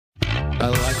I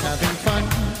like having fun.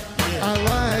 I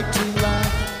like to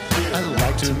laugh. I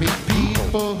like to meet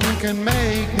people who can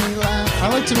make me laugh. I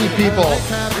like to meet people. I like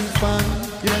having fun.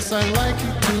 Yes, I like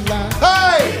to laugh.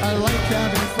 Hey! I like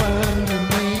having fun to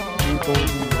meet people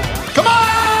who laugh. Come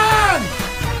on!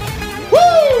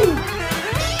 Woo!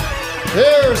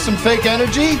 There's some fake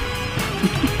energy.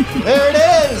 There it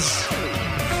is.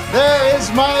 There is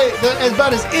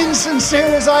about as insincere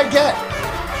as I get.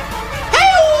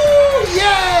 Hey!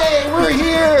 Yay! We're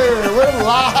here. We're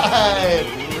live.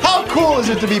 How cool is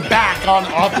it to be back on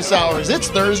Office Hours? It's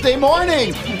Thursday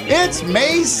morning. It's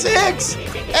May 6th,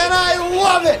 and I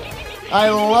love it. I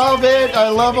love it. I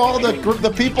love all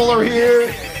the people are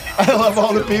here. I love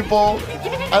all the people.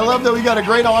 I love that we got a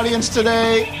great audience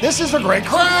today. This is a great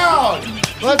crowd.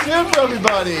 Let's hear it for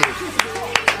everybody.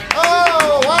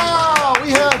 Oh, wow.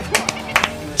 We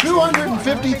have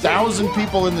 250,000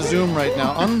 people in the Zoom right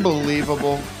now.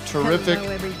 Unbelievable. Terrific.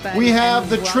 We have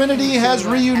the Trinity has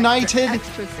reunited.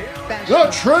 The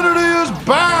Trinity is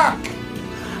back.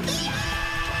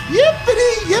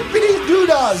 Yippity, yippity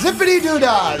doodah, zippity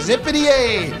doodah, zippity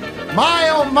yay. My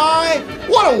oh my,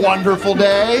 what a wonderful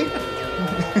day.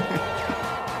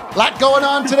 Lot going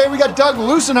on today. We got Doug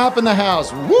Loosenhop in the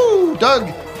house. Woo, Doug,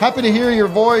 happy to hear your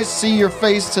voice, see your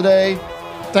face today.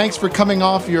 Thanks for coming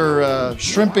off your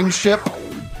shrimping ship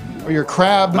or your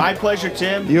crab. My pleasure,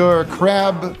 Tim. Your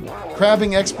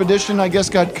crabbing expedition, I guess,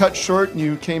 got cut short and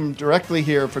you came directly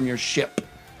here from your ship.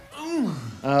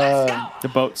 The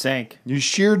boat sank. You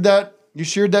sheared that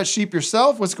sheep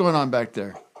yourself? What's going on back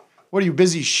there? What are you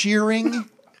busy shearing?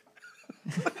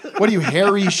 What are you,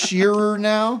 Harry Shearer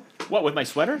now? What, with my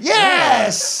sweater?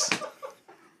 Yes!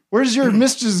 Where's your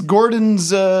Mrs.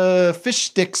 Gordon's fish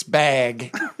sticks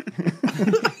bag?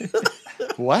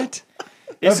 What?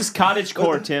 This is cottage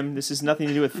core, Tim. This has nothing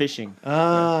to do with fishing.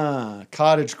 Ah,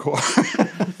 cottage core.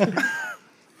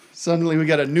 Suddenly we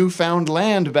got a newfound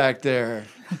land back there.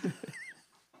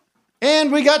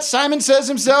 And we got Simon Says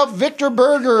himself, Victor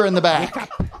Berger in the back.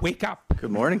 Wake up.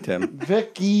 Good morning, Tim.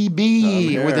 Vicky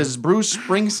B with his Bruce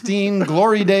Springsteen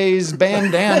Glory Days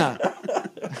bandana.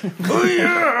 Oh,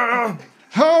 yeah.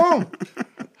 Oh,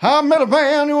 I met a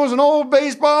man who was an old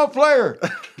baseball player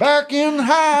back in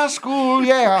high school,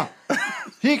 yeah.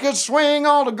 He could swing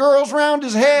all the girls round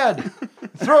his head,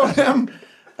 throw them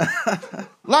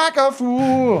like a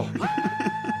fool.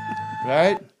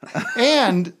 Right?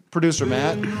 And producer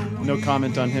Matt, no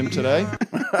comment on him today.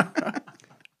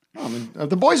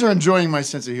 The boys are enjoying my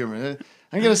sense of humor.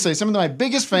 I'm going to say some of my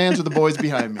biggest fans are the boys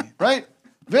behind me. Right?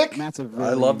 Vic? Matt's a really,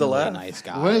 I love the really laugh. nice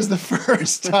guy. When is the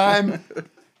first time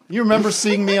you remember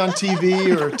seeing me on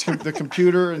TV or the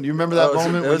computer, and you remember that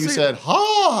moment when you said,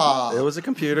 ha! It was a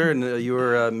computer, and you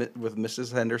were with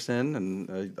Mrs. Henderson,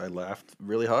 and I laughed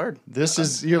really hard. This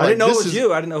is, I didn't know it was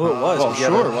you. I didn't know who it was. Oh, Yeah,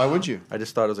 sure. Why would you? I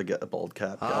just thought it was a bald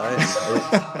cap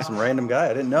guy. Some random guy.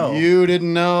 I didn't know. You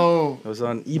didn't know. It was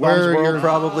on Where eBaum's you're- World,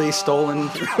 probably stolen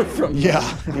from, Yeah.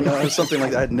 Something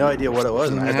like that. I had no idea what it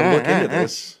was, and I had to look into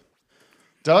this.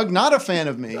 Doug, not a fan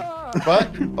of me, but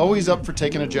always up for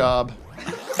taking a job.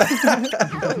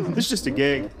 It's just a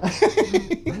gig.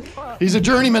 He's a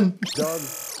journeyman.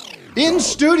 In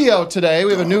studio today,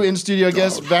 we have a new in-studio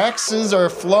guest. Vaxes are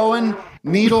flowing,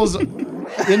 needles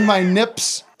in my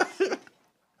nips.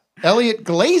 Elliot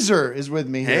Glazer is with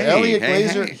me here. Hey, Elliot hey,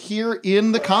 Glazer hey. here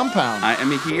in the compound. I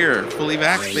am here, fully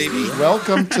vaxxed, baby.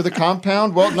 Welcome to the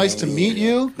compound. Well, nice to meet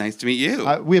you. Nice to meet you.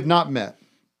 We have not met.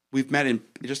 We've met in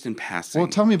passing. Well,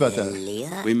 tell me about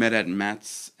that. We met at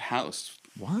Matt's house.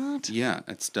 What? Yeah,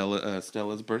 at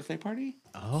Stella's birthday party.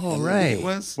 Oh, right. It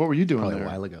was What were you doing Probably there? a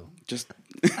while ago. just.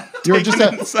 You were just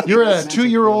at a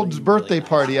 2-year-old's birthday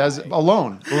party as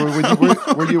alone. Or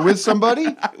were you with somebody?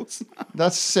 I was not.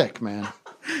 That's sick, man.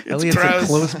 Elliot's gross. a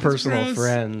close personal gross.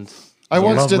 friend. I He's a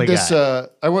once did lovely this. guy.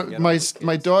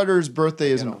 My daughter's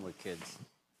birthday is in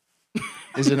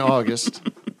August,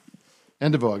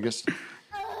 end of August,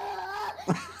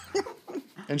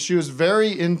 and she was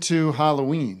very into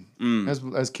Halloween,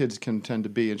 as kids can tend to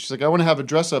be. And she's like, I want to have a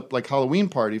dress up like Halloween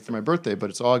party for my birthday,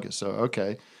 but it's August, so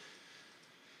okay.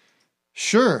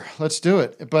 Sure, let's do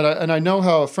it. But I know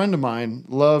how a friend of mine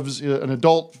loves, an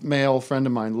adult male friend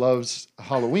of mine loves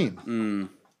Halloween.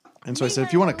 And so I said,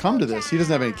 if you want to come to this, he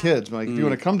doesn't have any kids. But like, if you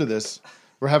want to come to this,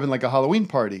 we're having like a Halloween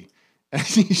party. And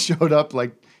he showed up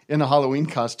like in a Halloween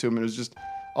costume, and it was just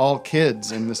all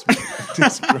kids and this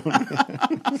grown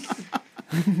man.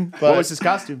 What was his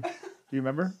costume? Do you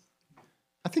remember?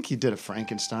 I think he did a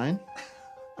Frankenstein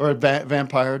or a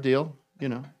vampire deal,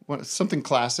 something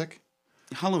classic.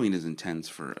 Halloween is intense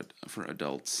for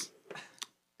adults.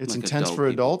 It's like intense adult for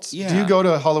people. adults. Yeah. Do you go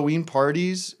to Halloween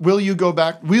parties? Will you go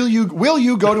back? Will you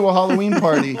go to a Halloween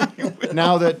party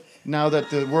now that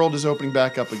the world is opening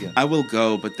back up again? I will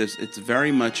go, but it's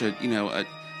very much you're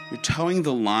towing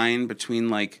the line between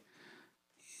like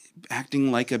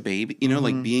acting like a baby,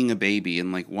 like being a baby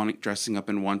and like dressing up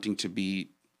and wanting to be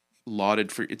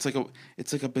lauded for. It's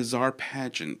like a bizarre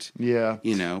pageant. Yeah.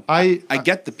 I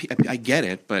get I get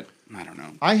it, but I don't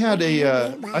know. I had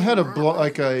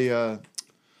a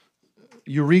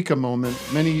eureka moment.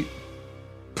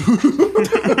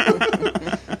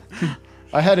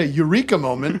 I had a eureka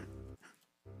moment.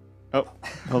 Oh,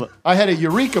 hold on. I had a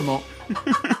eureka moment.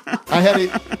 I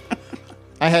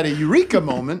had a eureka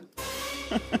moment.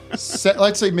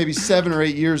 Let's say maybe 7 or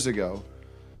 8 years ago.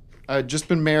 I'd just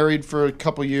been married for a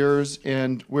couple years,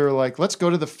 and we were like, let's go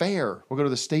to the fair. We'll go to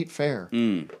the state fair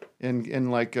in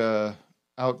like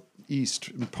out east,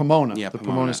 in Pomona, Yeah, the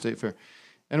Pomona. Pomona State Fair.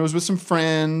 And it was with some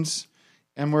friends,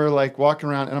 and we're like walking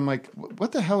around, and I'm like,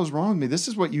 what the hell is wrong with me? This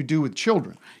is what you do with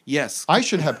children. Yes. I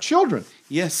should have children.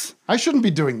 Yes. I shouldn't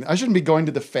be doing that. I shouldn't be going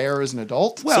to the fair as an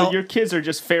adult. Well- So your kids are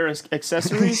just fair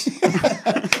accessories?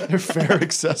 They're fair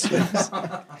accessories.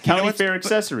 County fair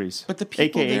accessories. But the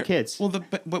people AKA there, kids. Well,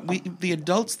 the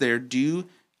adults there do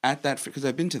at that because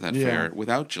I've been to that Yeah. fair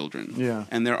without children. Yeah.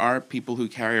 And there are people who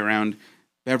carry around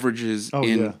beverages Oh,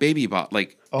 in yeah. baby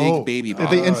big baby bottles.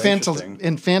 They interesting.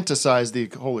 infantilize the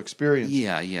whole experience.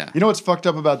 Yeah, yeah. You know what's fucked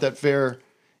up about that fair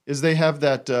is they have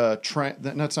that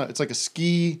it's like a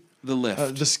ski The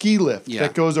lift. the ski lift Yeah.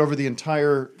 that goes over the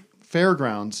entire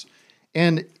fairgrounds,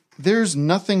 and there's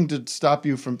nothing to stop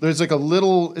you from. There's like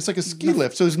it's like a ski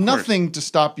lift, so there's nothing to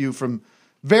stop you from.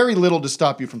 Very little to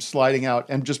stop you from sliding out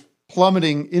and just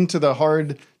plummeting into the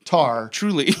hard tar.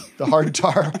 Truly The hard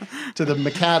tar to the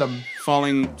macadam.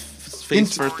 falling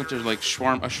face first into like a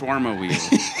shawarma wheel.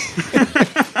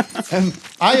 And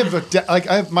I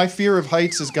have my fear of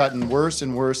heights has gotten worse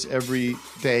and worse every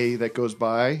day that goes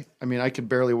by. I mean, I could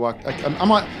barely walk. I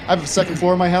have a second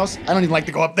floor of my house. I don't even like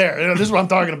to go up there. This is what I'm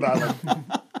talking about. Like,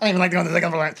 I don't even like to go on the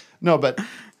second floor. No, but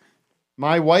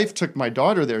my wife took my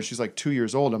daughter there. She's like 2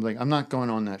 years old. I'm like, I'm not going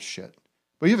on that shit.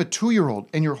 But you have a 2-year-old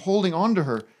and you're holding on to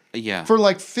her Yeah. for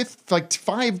like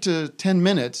 5 to 10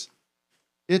 minutes.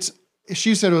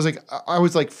 She said it was like I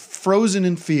was like frozen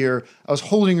in fear. I was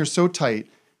holding her so tight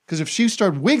because if she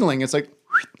started wiggling, it's like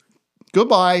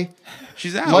goodbye.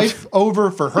 She's out. Life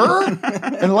over for her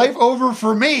and life over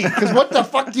for me. Because what the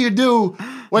fuck do you do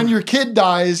when your kid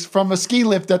dies from a ski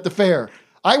lift at the fair?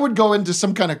 I would go into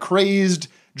some kind of crazed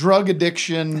drug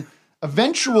addiction,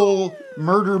 eventual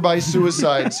murder by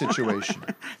suicide situation.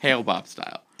 Hail Bob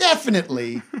style.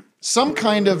 Definitely some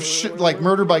kind of like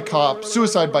murder by cop,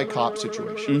 suicide by cop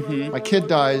situation. Mm-hmm. My kid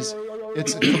dies.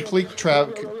 It's a complete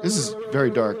This is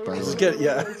very dark, by the way.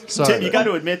 Yeah. Sorry. Tim, you got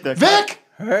to admit that. Vic!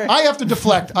 I have to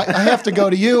deflect. I have to go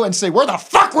to you and say, where the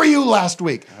fuck were you last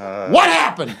week? What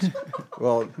happened?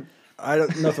 Well, I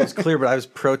don't know if it was clear, but I was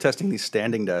protesting these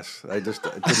standing desks. I did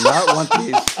not want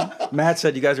these. Matt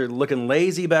said you guys are looking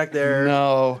lazy back there.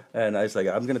 No, And I was like,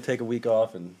 I'm going to take a week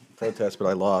off and protest, but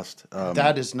I lost.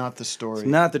 that is not the story.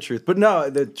 Not the truth. But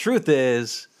no, the truth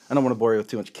is, I don't want to bore you with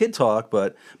too much kid talk,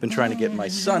 but I've been trying to get my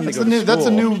son to go to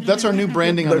school. That's our new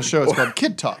branding on the show. It's called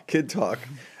Kid Talk. Kid talk.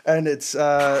 And it's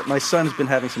my son's been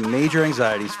having some major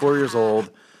anxiety. He's 4 years old,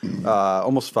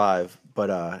 almost 5,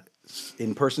 but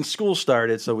in-person school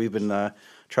started, so we've been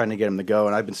trying to get him to go.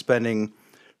 And I've been spending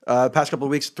the past couple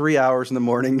of weeks 3 hours in the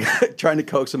morning trying to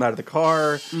coax him out of the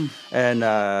car, and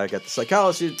got the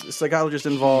psychologist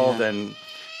involved, and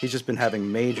he's just been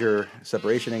having major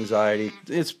separation anxiety.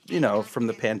 It's from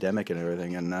the pandemic and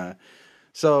everything, and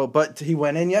but he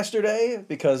went in yesterday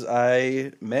because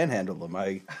I manhandled him.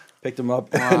 I picked him up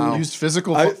and Used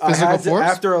physical I had to, force.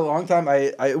 after a long time.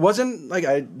 I it wasn't like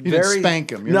I didn't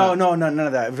spank him, No, none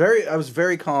of that. I was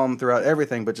very calm throughout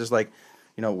everything, but just like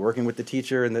working with the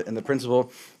teacher and the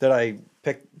principal, that I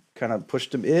kind of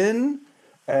pushed him in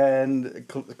and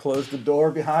closed the door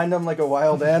behind him like a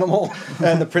wild animal.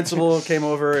 And the principal came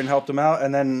over and helped him out,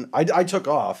 and then I took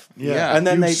off. Yeah, and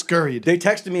then you they scurried. They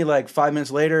texted me like 5 minutes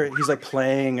later. He's like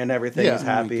playing and everything. Yeah. He's Oh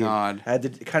my happy. God. I had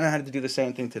to do the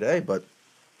same thing today, but.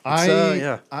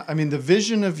 I mean, the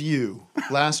vision of you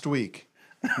last week,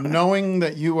 knowing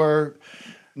that you are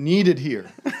needed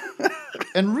here,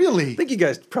 and really, I think you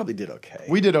guys probably did okay.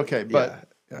 we did okay, but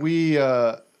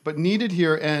Yeah. but needed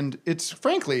here, and it's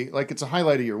frankly like it's a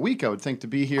highlight of your week. I would think to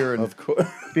be here and Of course.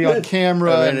 be on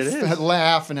camera I and mean, it is.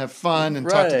 laugh and have fun and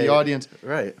talk to the Right. audience.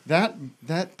 Right.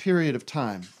 That period of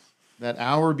time, that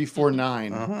hour before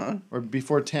 9 Uh-huh. or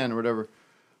before 10 or whatever,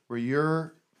 where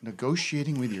you're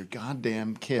negotiating with your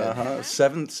goddamn kid.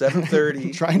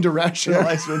 7:30. Trying to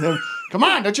rationalize with him. Come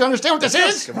on, don't you understand what this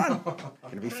is? Come on,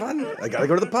 gonna be fun. I gotta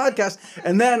go to the podcast,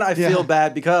 and then I feel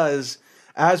bad because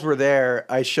as we're there,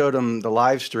 I showed him the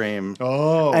live stream.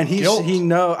 Oh, and guilt. he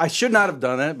know I should not have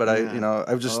done it, but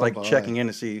I was just checking in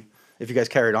to see if you guys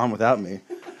carried on without me.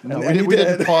 No, And we you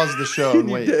didn't pause the show and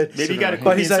wait. Maybe you got to But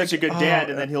quit being he's like, such a good dad,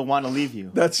 and then he'll want to leave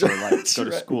you. That's or right, like that's go to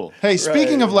right. school. Hey,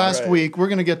 speaking Right, of last right. week, we're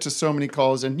gonna get to so many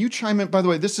calls, and you chime in. By the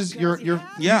way, this is you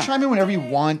chime in whenever you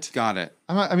want. Got it.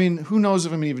 I mean, who knows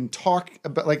if I'm gonna even talk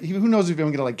about who knows if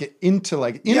I'm gonna get into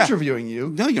interviewing you?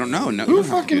 No, you don't know. No, Who you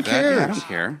don't have to do fucking that. Yeah, I cares? don't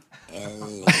care.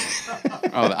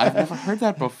 Oh, I've never heard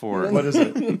that before. What is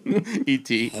it?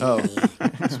 E.T. Oh,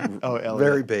 Elliot.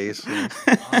 Very base.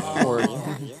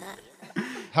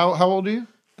 How old are you?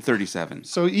 37.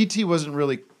 So E.T. wasn't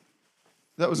really.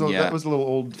 That was a little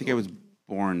old. I think I was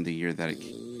born the year that it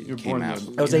were came born out.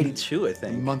 then. That was 82, I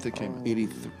think. month it came out.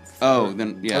 83. Oh,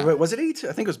 then yeah. Oh, wait, was it 82?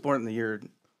 I think it was born in the year.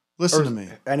 Listen to me.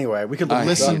 Anyway, we could look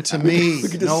this Listen up. to me. We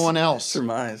could No just one else.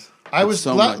 Surmise. I was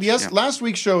so much, yeah. last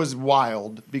week's show is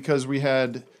wild because we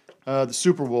had the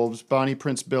Superwolves, Bonnie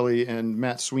Prince Billy and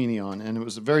Matt Sweeney on, and it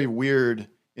was a very weird,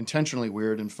 intentionally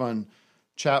weird and fun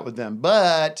chat with them.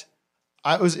 But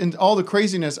I was in all the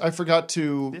craziness. I forgot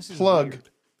to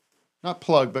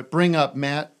bring up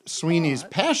Matt Sweeney's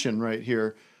passion right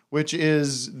here, which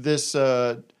is this.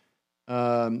 What's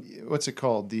it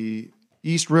called? The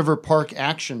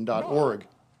EastRiverParkAction.org.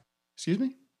 Excuse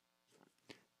me.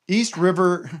 East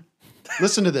River.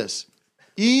 Listen to this.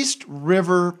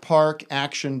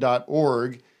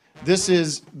 EastRiverParkAction.org. This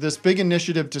is this big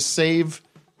initiative to save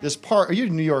this park. Are you a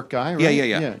New York guy, right?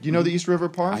 Yeah. Do you know the East River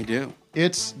Park? I do.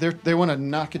 They want to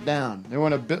knock it down. They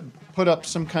want to put up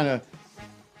some kind of,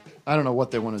 I don't know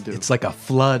what they want to do. It's like a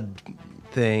flood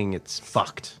thing. It's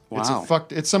fucked. Wow.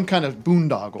 It's some kind of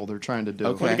boondoggle they're trying to do.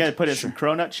 Okay. What, you got to put in some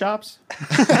cronut shops?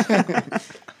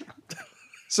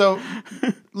 So,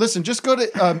 listen, just go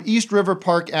to East River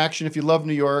Park Action if you love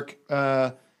New York.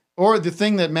 Or the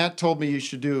thing that Matt told me you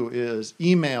should do is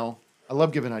email. I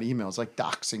love giving out emails, like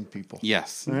doxing people.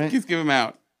 Yes. All right. Please give them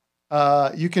out.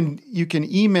 You can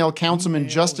email Councilman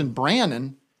Justin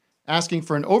Brannon asking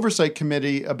for an oversight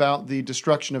committee about the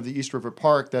destruction of the East River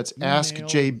Park. That's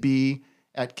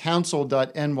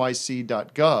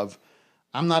askjb@council.nyc.gov.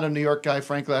 I'm not a New York guy.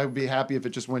 Frankly, I would be happy if it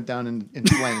just went down in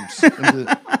flames.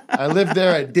 I lived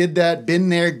there. I did that. Been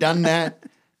there. Done that.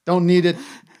 Don't need it.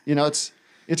 You know, it's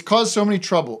caused so many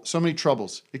troubles.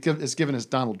 It's given us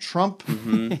Donald Trump,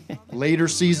 later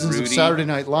seasons of Rudy. Saturday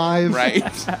Night Live. Right.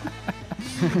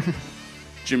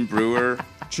 Jim Brewer.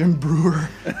 Jim Brewer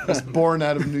was born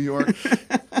out of New York,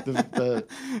 the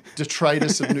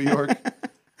detritus of New York.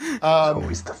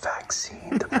 Always the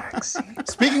vaccine.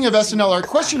 Speaking of SNL, our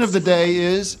question of the day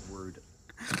is,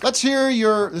 let's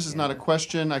hear this is not a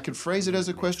question, I could phrase it as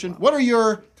a question. What are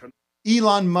your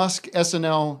Elon Musk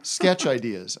SNL sketch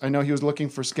ideas? I know he was looking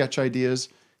for sketch ideas.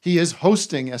 He is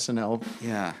hosting SNL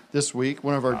Yeah. this week,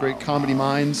 one of our great comedy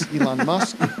minds, Elon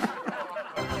Musk.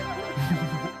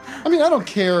 I mean, I don't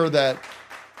care that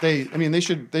they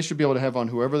should be able to have on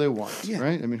whoever they want,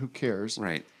 right? I mean, who cares?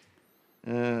 Right.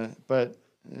 But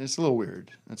it's a little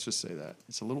weird. Let's just say that.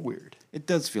 It's a little weird. It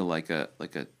does feel like a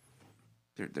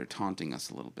they're taunting us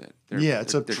a little bit.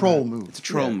 It's a troll move. It's a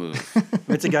troll move.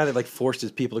 It's a guy that forced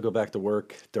his people to go back to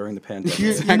work during the pandemic.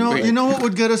 You know what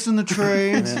would get us in the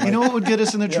trades? You know what would get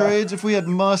us in the trades if we had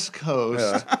Musk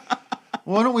host?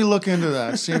 Why don't we look into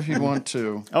that? See if he'd want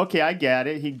to. Okay, I get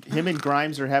it. Him and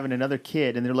Grimes are having another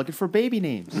kid, and they're looking for baby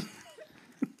names.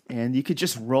 And you could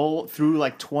just roll through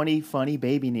like 20 funny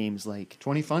baby names, like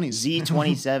 20 funnies.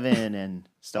 Z27 and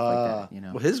stuff like that. You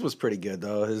know. Well, his was pretty good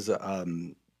though. His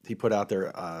he put out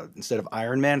there instead of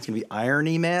Iron Man, it's gonna be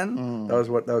Irony Man.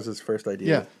 That was his first idea.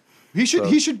 Yeah. He should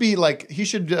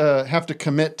have to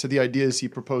commit to the ideas he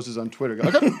proposes on Twitter. Go,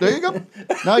 okay, there you go.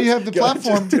 Now you have the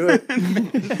platform. Do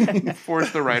it.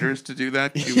 Force the writers to do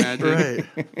that. Can you imagine? Right.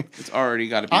 It's already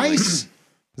got to be Ice.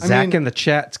 Zach in the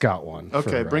chat's got one.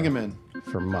 Okay, for, bring him in.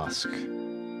 For Musk.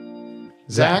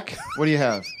 Zach, what do you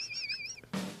have?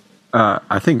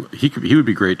 I think he would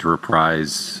be great to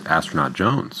reprise Astronaut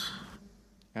Jones.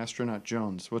 Astronaut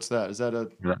Jones. What's that? Is that a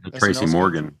Tracy SNL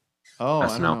Morgan? sketch? Oh,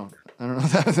 SNL. I don't know.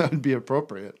 That would be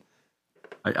appropriate.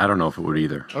 I don't know if it would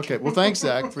either. Okay, well, thanks,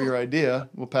 Zach, for your idea.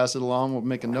 We'll pass it along. We'll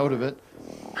make a note of it.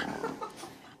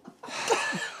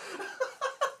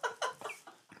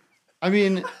 I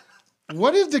mean,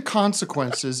 what are the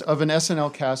consequences of an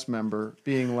SNL cast member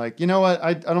being like, you know what,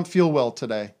 I don't feel well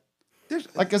today?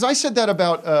 Like, as I said that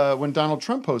about when Donald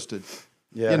Trump hosted.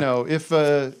 Yeah. You know, if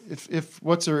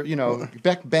what's her, you know,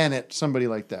 Beck Bennett, somebody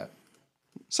like that.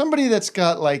 Somebody that's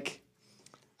got like,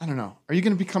 I don't know. Are you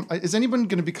going to become? Is anyone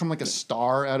going to become like a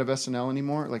star out of SNL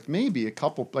anymore? Like maybe a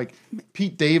couple. Like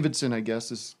Pete Davidson, I guess,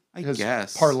 has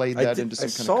parlayed that into some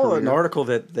kind of saw career. an article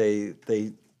that they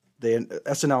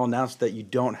SNL announced that you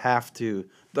don't have to,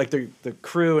 like the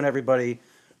crew and everybody,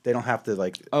 they don't have to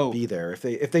like be there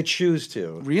if they choose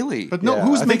to. Really? But no, Yeah,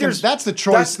 who's I think making? That's the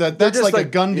choice. That's just like a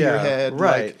like- gun to your yeah, head,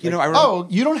 right. Like, You know, like, I remember- oh,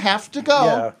 you don't have to go.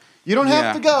 Yeah. You don't have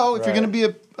Yeah. to go if you're Right. going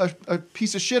to be a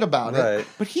piece of shit about it. Right.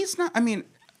 But he's not. I mean,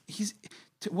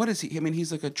 what is he? I mean,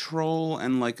 he's like a troll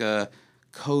and like a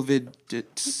COVID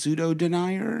pseudo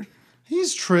denier.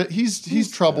 He's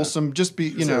troublesome. Just be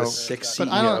He's know. a sick But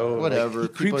I don't. CEO, like, Whatever. he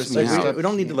People are creeps me saying out. stuff. We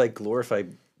don't need to like glorify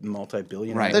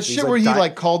multi-billionaires. Right. That He's, shit where he di-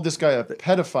 like called this guy a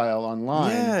pedophile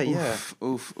online. Yeah.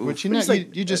 Oof. Which you But know, he's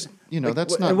like- you just Like,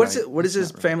 that's what- not and what's right. it? What is That's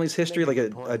his not right. family's history? Like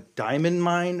a diamond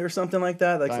mine or something like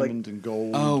that? That's Diamond and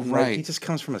gold. Oh, like right. he just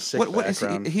comes from a sick What is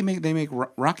background. he? They make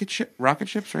rocket ships,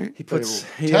 right? He puts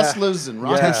Teslas and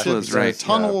rocket Yeah. ships Teslas, right. and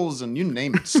tunnels and you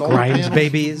name it. Solar Grimes panels.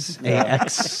 babies,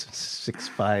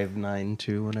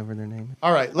 AX6592, whatever their name is.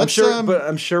 All right, I'm let's. sure, but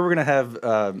I'm sure we're gonna have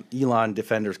Elon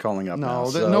defenders calling up. No, now,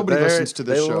 that- so nobody they're- listens to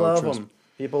this they show, Love trust him.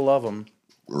 People love him.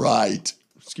 right.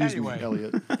 Excuse me,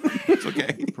 Elliot. It's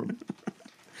okay.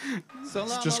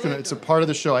 It's just gonna. It's a part of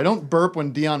the show. I don't burp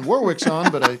when Dionne Warwick's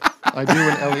on, but I do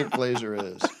when Elliot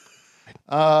Glazer is.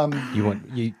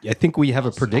 I think we have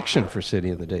a prediction for City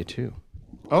of the Day too.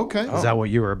 Okay. Is that what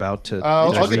you were about to?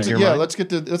 I'll just get read to, your yeah. mind? Let's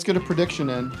get a prediction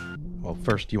in. Well,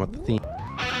 first, you want the theme?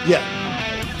 Yeah.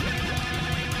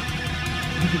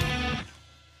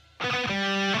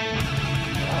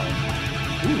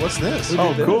 Ooh, what's this?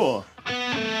 Oh, cool.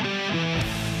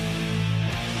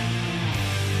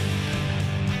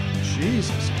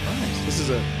 Jesus Christ! This is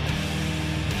a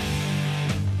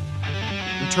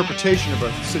interpretation of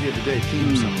our City of the Day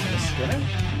theme song.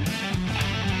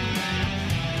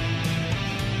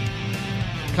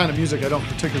 Kind of music I don't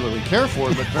particularly care for,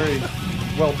 but very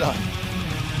well done.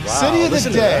 City of the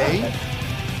listen to Day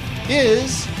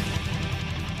is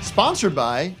sponsored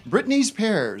by Brittany's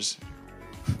Pears.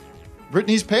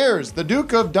 Brittany's Pears. The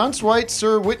Duke of Dunswhite,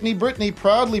 Sir Whitney Brittany,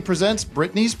 proudly presents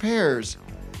Brittany's Pears.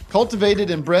 Cultivated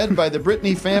and bred by the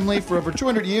Brittany family for over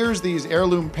 200 years, these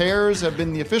heirloom pears have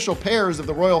been the official pears of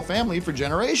the royal family for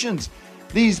generations.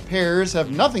 These pears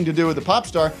have nothing to do with the pop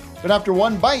star, but after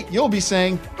one bite, you'll be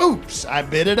saying, "Oops, I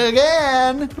bit it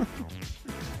again."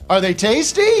 Are they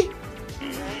tasty?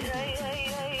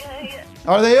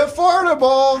 Are they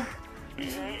affordable?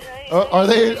 Are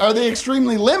they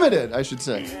extremely limited, I should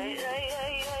say?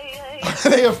 Are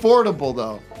they affordable,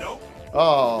 though? Nope.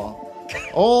 Oh.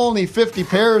 Only 50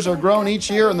 pears are grown each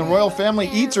year, and the royal family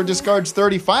eats or discards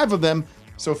 35 of them,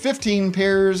 so 15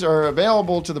 pears are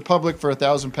available to the public for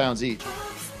 £1,000 each.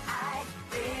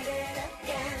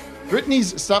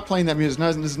 Britney's, stop playing that music.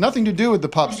 This has nothing to do with the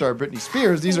pop star Britney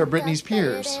Spears. These are Britney's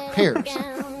pears. Pears.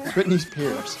 Britney's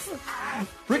pears.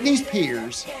 Britney's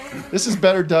pears. This is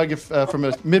better, Doug, if from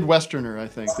a Midwesterner, I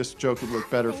think. This joke would look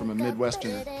better from a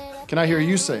Midwesterner. Can I hear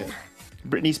you say it?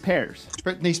 Britney's pears.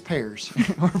 Britney's pears.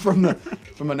 Or from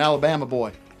an Alabama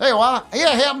boy. Hey, well, yeah,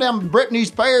 have them Britney's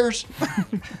pears.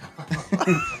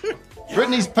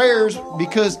 Britney's pears,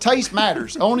 because taste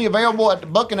matters. Only available at the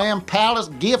Buckingham Palace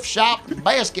gift shop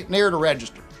basket near the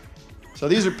register. So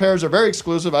these pears are very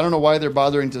exclusive. I don't know why they're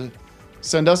bothering to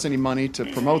send us any money to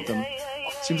promote them.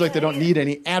 Seems like they don't need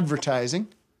any advertising.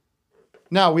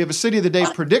 Now, we have a City of the Day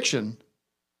prediction,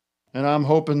 and I'm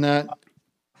hoping that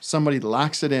somebody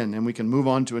locks it in and we can move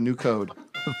on to a new code.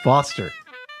 Foster.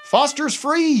 Foster's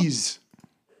Freeze.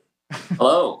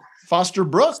 Hello. Foster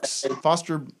Brooks.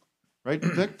 Foster, right,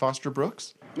 Vic? Foster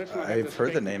Brooks? I've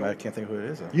heard the name. I can't think who it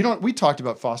is. You don't, we talked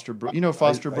about Foster Brooks. You know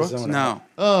Foster Brooks? zone No.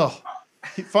 Oh,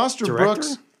 Foster Director?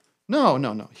 Brooks.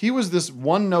 No. He was this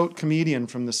one-note comedian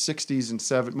from the 60s and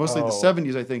 70s, mostly the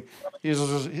 70s, I think.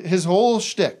 His whole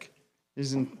shtick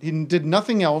is he did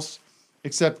nothing else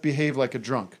except behave like a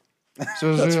drunk.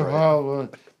 So That's right.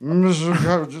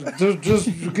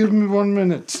 just give me 1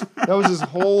 minute. That was his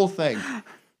whole thing.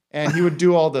 And he would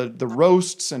do all the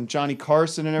roasts and Johnny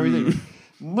Carson and everything.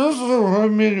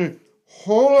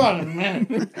 Hold on a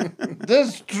minute.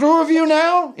 There's two of you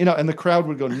now? You know, and the crowd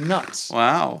would go nuts.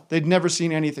 Wow. They'd never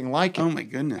seen anything like it. Oh my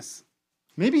goodness.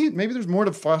 Maybe there's more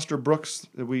to Foster Brooks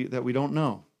that we don't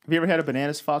know. Have you ever had a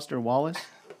Bananas Foster Wallace?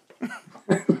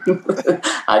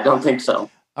 I don't think so.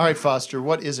 All right, Foster,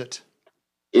 what is it?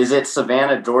 Is it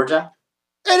Savannah, Georgia?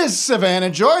 It is Savannah,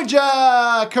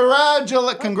 Georgia.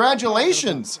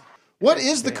 Congratulations. What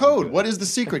is the code? What is the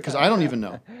secret? Because I don't even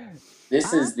know.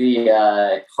 This is the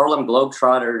Harlem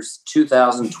Globetrotters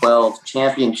 2012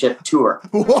 Championship Tour.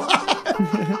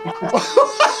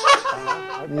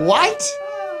 What?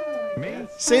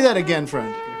 Say that again,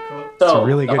 friend. So a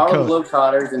really the good Harlem code.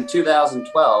 Globetrotters in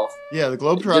 2012, Yeah, the just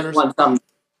Globetrotters.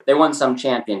 they won some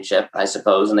championship, I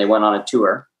suppose, and they went on a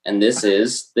tour. And this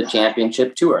is the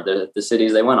championship tour, the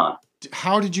cities they went on.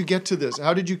 How did you get to this?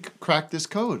 How did you crack this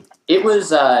code? It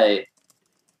was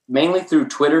mainly through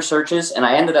Twitter searches, and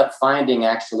I ended up finding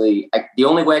the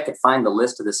only way I could find the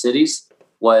list of the cities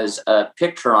was a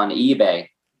picture on eBay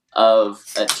of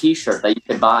a T-shirt that you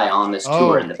could buy on this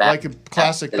tour in the back. like a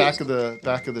classic back of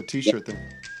the T-shirt thing.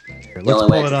 Here, The let's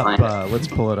only way pull it to up. find it. Let's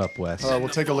pull it up, Wes. We'll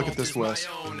take a look at this, Wes.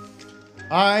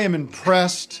 I am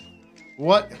impressed.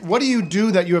 What do you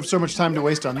do that you have so much time to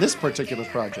waste on this particular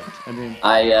project? I mean,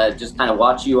 I just kind of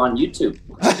watch you on YouTube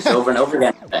just over and over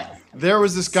again. there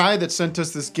was this guy that sent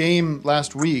us this game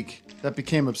last week that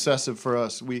became obsessive for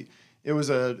us. It was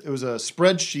a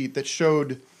spreadsheet that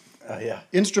showed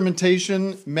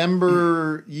instrumentation,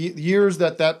 member years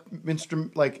that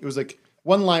instrument, like it was like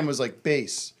one line was like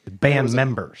bass. Band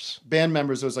members. Band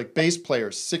members, it was like bass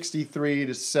players, 63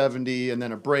 to 70, and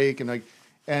then a break,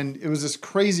 and it was this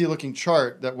crazy looking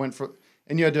chart that went for,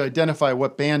 and you had to identify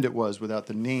what band it was without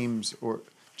the names or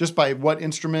just by what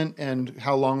instrument and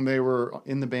how long they were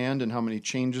in the band and how many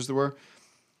changes there were.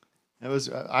 It was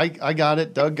I got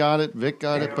it, Doug got it, Vic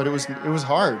got it, but it was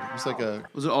hard. It was like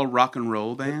Was it all rock and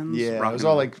roll bands? yeah, Rock it was and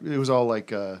all roll.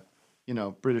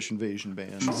 like British invasion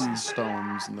bands, the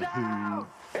Stones and the Who.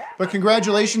 But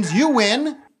congratulations, you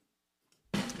win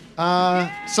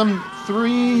some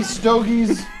 3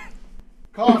 Stogies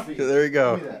coffee. There you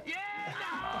go. Look at that.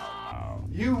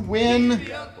 You win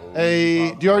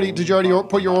a. Did you already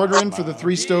put your order in for the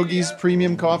 3 Stogies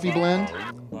premium coffee blend?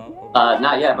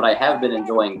 Not yet, but I have been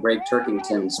enjoying Greg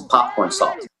Turkington's popcorn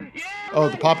salt. Oh,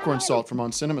 the popcorn salt from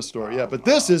On Cinema Store. Yeah, but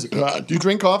this is. Do you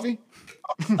drink coffee?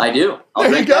 I do. I'll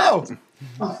There you drink go.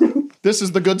 that. This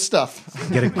is the good stuff.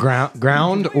 Get it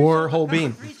ground or whole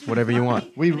bean, whatever you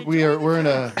want. We're in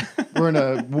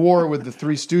a war with the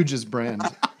Three Stooges brand,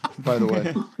 by the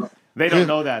way. They don't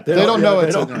know that. They don't know they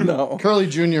it's don't know. Curly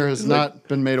Jr. has not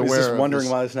been made I was aware just of wondering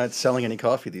this. why it's not selling any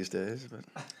coffee these days.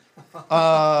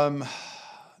 But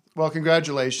Well,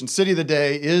 congratulations. City of the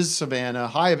day is Savannah.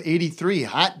 High of 83.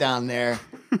 Hot down there.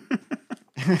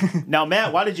 Now,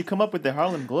 Matt, why did you come up with the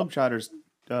Harlem Globetrotters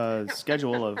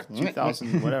schedule of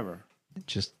 2000 whatever?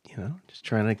 Just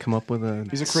trying to come up with a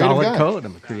He's a creative solid guy. code.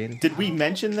 I'm a creative. Did we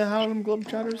mention the Harlem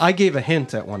Globetrotters? I gave a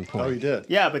hint at one point. Oh, you did.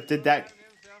 Yeah, but did that...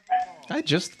 I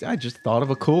just thought of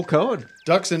a cool code.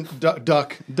 Doug's I in thought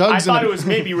a, it was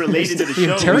maybe related to the show.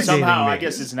 interrogating Somehow, me. I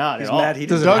guess it's not at he's all. mad he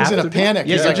Does doesn't it Doug's have in a to be? panic.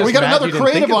 Yeah, He's you're like, just we got mad another you didn't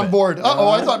creative think of on it. board.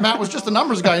 I thought Matt was just a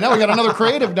numbers guy. Now we got another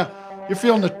creative. Now you're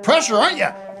feeling the pressure, aren't you?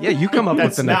 Yeah, you come up with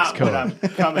That's the next not what code. I'm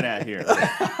coming at here.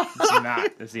 It's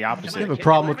not. It's the opposite. You have a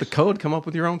problem with the code? Come up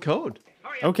with your own code.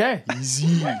 Okay.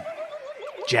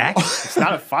 Jack. It's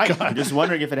not a fight. I'm just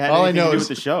wondering if it had All I anything know to do is-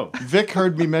 with the show. Vic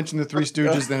heard me mention the Three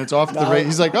Stooges, then it's off to the race.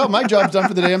 He's like, oh, my job's done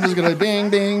for the day. I'm just going to bing,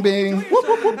 bing, bing. Whoop,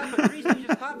 whoop, whoop. Three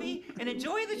Stooges coffee and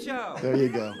enjoy the show. There you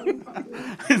go.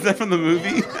 Is that from the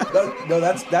movie? No,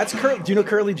 that's Curly. Do you know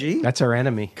Curly G? That's our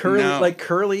enemy. Curly, No.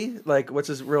 Curly, what's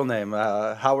his real name?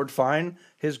 Howard Fine,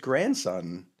 his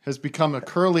grandson. Has become a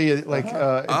curly,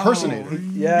 impersonator.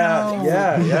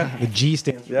 Yeah. The G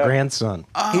stands for Yeah. grandson.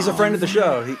 He's a friend of the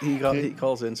show. He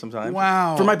calls in sometimes.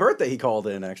 Wow. For my birthday, he called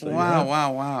in actually.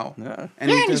 Wow. Yeah. And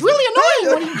he does-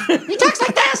 really annoying when he talks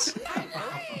like this.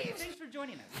 Hey, thanks for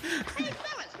joining us.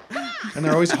 And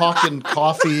they're always hawking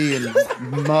coffee and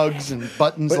mugs and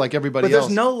buttons like everybody But there's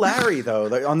else. no Larry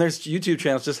though. On their YouTube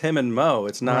channel, it's just him and Mo.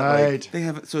 It's not Right. They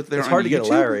have so they're it's on hard to get a YouTube?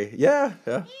 Larry. Yeah.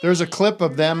 There's a clip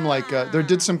of them they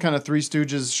did some kind of Three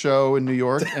Stooges show in New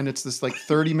York, and it's this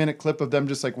 30-minute clip of them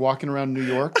just walking around New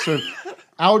York, sort of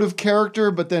out of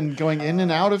character, but then going in and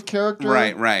out of character.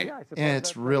 Right. And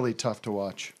it's really tough to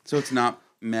watch. So it's not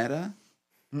meta?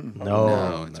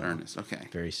 No, it's earnest. Okay.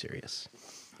 very serious.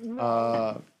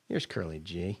 Here's Curly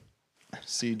G.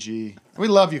 CG. We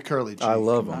love you, Curly G. I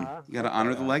love him. You got to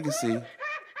honor the legacy.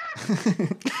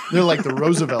 They're like the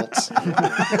Roosevelts.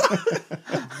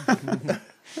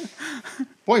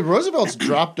 Boy, Roosevelt's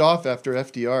dropped off after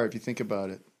FDR, if you think about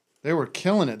it. They were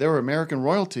killing it. They were American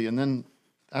royalty. And then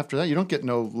after that, you don't get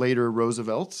no later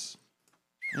Roosevelts.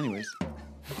 Anyways.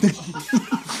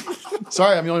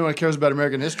 Sorry, I'm the only one who cares about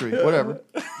American history. Whatever.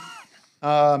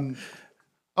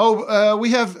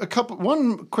 We have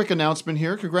one quick announcement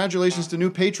here. Congratulations to new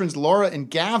patrons Laura and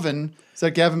Gavin. Is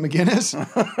that Gavin McGinnis?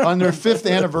 On their 5th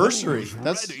anniversary.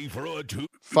 That's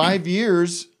 5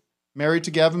 years married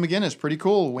to Gavin McGinnis. Pretty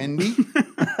cool. Wendy.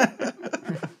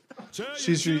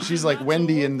 she's like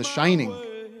Wendy in The Shining.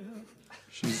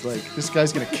 She's like, this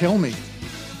guy's going to kill me.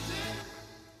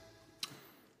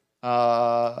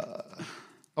 Oh,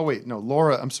 wait. No,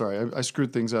 Laura. I'm sorry. I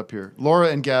screwed things up here. Laura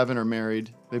and Gavin are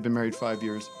married. They've been married 5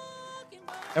 years.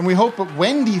 And we hope that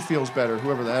Wendy feels better,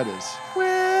 whoever that is.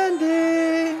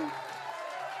 Wendy.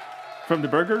 From the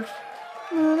burgers?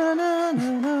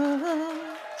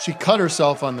 She cut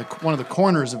herself on one of the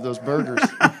corners of those burgers.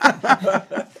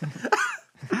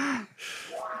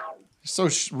 So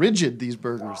rigid, these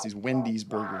burgers, these Wendy's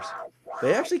burgers.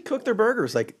 They actually cook their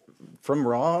burgers like from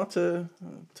raw to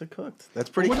cooked. That's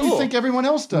pretty What cool. do you think everyone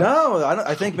else does? No,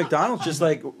 I think McDonald's just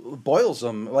like boils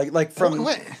them, like from.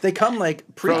 They come like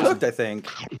pre-cooked. I think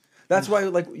that's why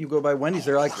like you go by Wendy's.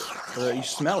 They're like you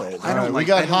smell it. We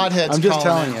got hotheads. I'm just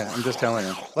calling telling in. you. I'm just telling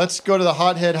you. Let's go to the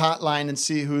hothead hotline and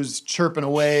see who's chirping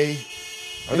away.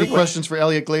 Any questions for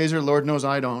Elliot Glazer? Lord knows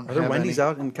I don't. Are there have Wendy's any.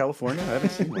 out in California? I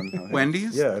haven't seen one.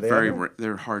 Wendy's? Yeah,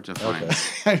 they're hard to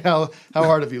find. how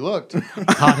hard have you looked?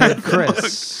 Hothead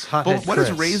Chris. But what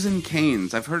is Raising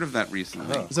Cane's? I've heard of that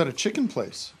recently. Is that a chicken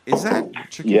place? Is that?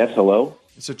 Chicken? Yes, hello?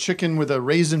 It's a chicken with a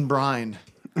raisin brine.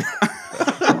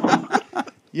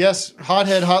 Yes,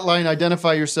 hothead hotline,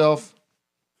 identify yourself.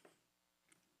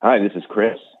 Hi, this is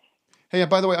Chris. Hey,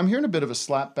 by the way, I'm hearing a bit of a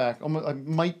slapback. I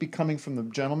might be coming from the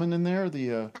gentleman in there.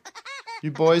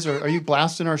 You boys, are you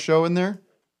blasting our show in there?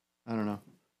 I don't know.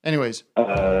 Anyways,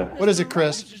 what is it,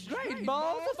 Chris?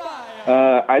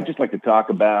 I'd just like to talk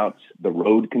about the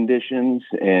road conditions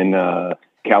in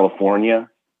California.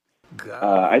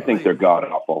 I think they're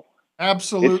god-awful.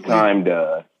 Absolutely. It's time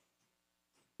to,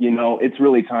 it's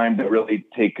really time to really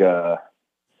take a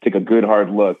good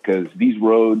hard look, because these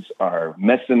roads are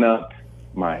messing up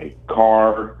my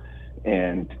car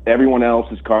and everyone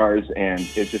else's cars, and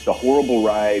it's just a horrible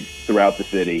ride throughout the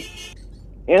city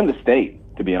and the state,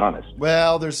 to be honest.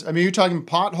 Well, you're talking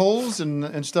potholes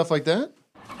and stuff like that?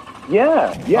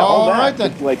 Yeah, all that. Right,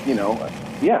 then. Just like,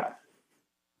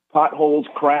 potholes,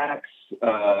 cracks,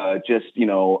 just,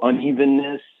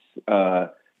 unevenness.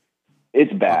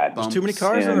 It's bad. There's too many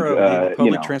cars and, on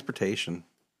public transportation.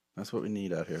 That's what we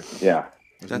need out here. Yeah.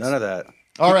 There's none of that.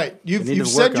 All right, you've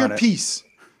said your piece.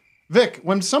 Vic,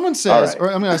 when someone says, or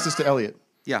I'm going to ask this to Elliot.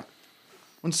 Yeah.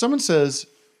 When someone says,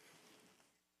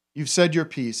 you've said your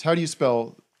piece, how do you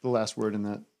spell the last word in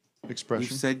that expression?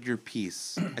 You've said your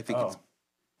piece. I think it's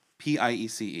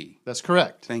Piece. That's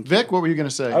correct. Thank you. Vic, what were you going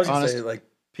to say? I was going to say, like,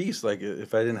 piece, like,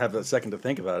 if I didn't have a second to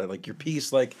think about it, like, your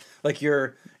piece, like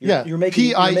you're making...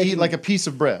 P-I-E, like a piece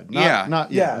of bread.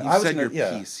 Not, You said your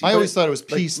piece. I always thought it was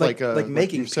piece, like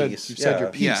making you said, peace. You said your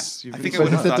Yeah. piece. I think I but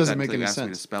would have that thought doesn't that make until any you asked me to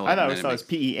sense. spell it. I thought it was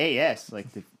P-E-A-S, like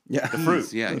the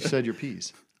fruit. Yeah. You said your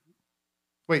peas.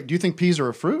 Wait, do you think peas are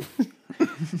a fruit?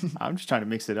 I'm just trying to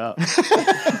mix it up.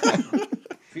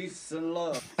 Peace and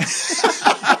love.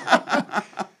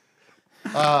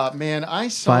 Man, I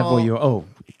saw... 510. Oh,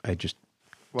 I just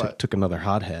What? took another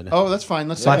hothead. Oh, that's fine.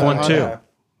 Let's 512.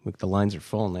 Look, the lines are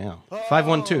full now.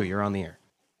 512, you're on the air.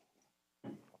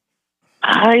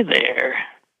 Hi there.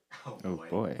 Oh,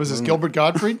 boy. Was this Gilbert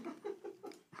Gottfried?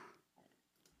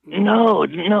 No.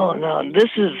 This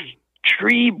is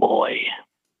Tree Boy.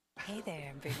 Hey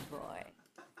there, big boy.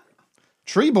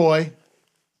 Tree Boy?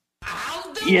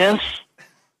 Yes.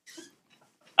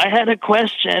 I had a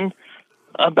question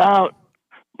about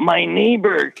my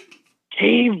neighbor,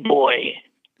 Cave Boy.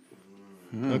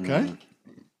 Okay.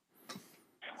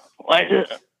 I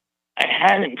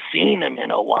hadn't seen him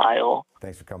in a while.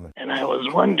 Thanks for coming. And I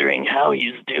was wondering how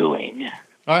he's doing.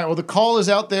 All right. Well, the call is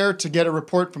out there to get a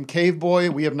report from Cave Boy.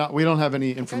 We don't have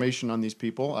any information on these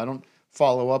people. I don't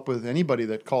follow up with anybody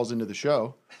that calls into the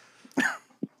show,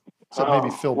 except maybe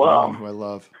Phil Brown, who I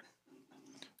love.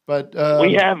 But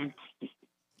we have.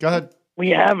 Go ahead. We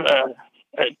have a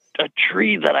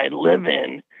tree that I live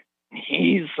in.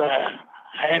 He's.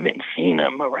 I haven't seen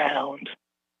him around.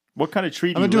 What kind of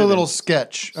tree? I'm gonna do a little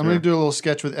sketch. I'm gonna do a little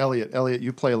sketch with Elliot. Elliot,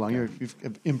 you play along. You've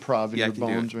improv in your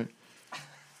bones, right?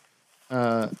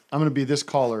 I'm gonna be this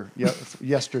caller.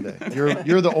 Yesterday,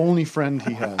 you're the only friend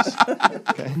he has.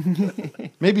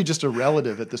 Okay, maybe just a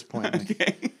relative at this point.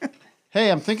 Okay. Hey,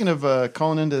 I'm thinking of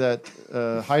calling into that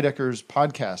Heidecker's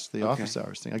podcast, the Office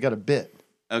Hours thing. I got a bit.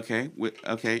 Okay.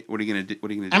 Okay. What are you gonna do?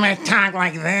 I'm gonna talk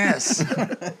like this.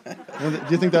 Do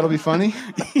you think that'll be funny?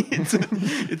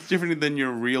 It's different than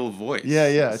your real voice.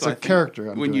 Yeah. It's a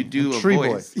character. When you do a Tree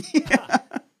voice. Boy.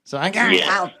 So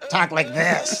I'll talk like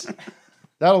this.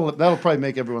 That'll probably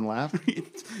make everyone laugh. Do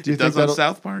you think on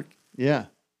South Park? Yeah.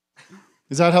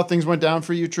 Is that how things went down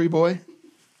for you, Tree Boy?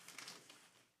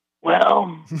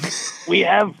 Well, we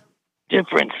have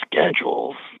different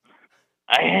schedules.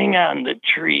 I hang out in the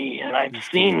tree, and I've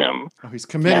seen him he's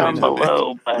committed down now.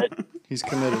 below, but He's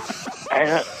committed.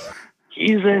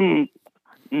 he's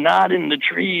not in the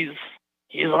trees.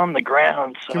 He's on the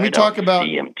ground, so Can we I don't talk about-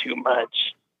 see him too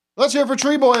much. Let's hear it for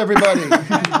Tree Boy, everybody.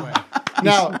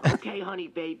 Now, Okay, honey,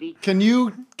 baby. can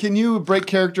you break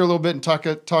character a little bit and talk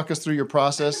us through your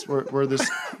process where this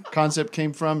concept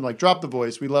came from? Like, drop the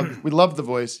voice. We love the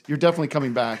voice. You're definitely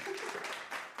coming back.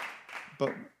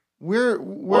 But we're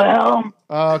Well,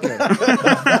 okay.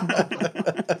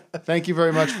 Thank you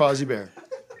very much, Fozzie Bear.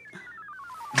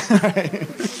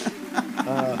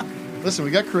 Listen,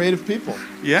 we got creative people.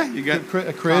 Yeah, you got a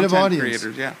creative content audience.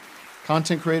 creators, yeah.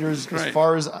 Content creators as Right.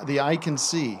 far as the eye can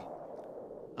see.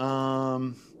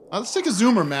 Let's take a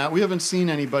zoomer, Matt. We haven't seen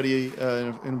anybody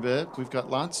in a bit. We've got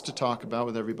lots to talk about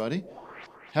with everybody.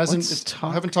 Haven't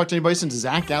talked to anybody since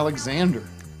Zach Alexander.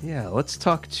 Yeah, let's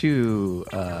talk to,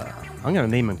 I'm going to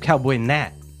name him Cowboy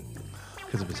Nat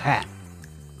because of his hat.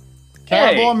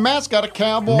 Cowboy Matt's got a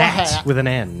cowboy Nat hat. with an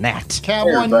N, Nat. Cowboy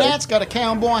everybody. Nat's got a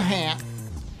cowboy hat.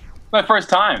 My first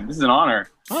time. This is an honor.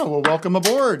 Oh, well, welcome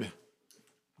aboard.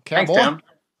 Thanks, Cowboy. Tim.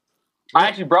 I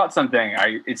actually brought something.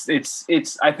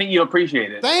 It's. I think you'll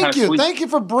appreciate it. Thank Kinda you. sweet. Thank you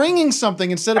for bringing something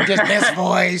instead of just this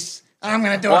voice. I'm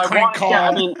going to do Well, a crank call. yeah,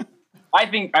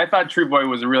 I thought True Boy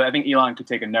was I think Elon could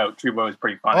take a note. True Boy was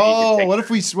pretty funny. He could Oh,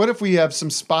 take- what if we have some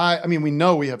spy? I mean, we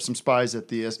know we have some spies in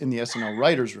the SNL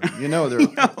writers' room. You know,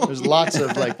 there's lots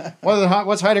of like,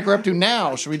 what's Heidecker up to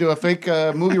now? Should we do a fake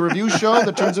movie review show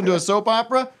that turns into a soap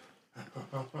opera?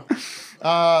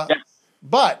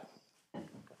 But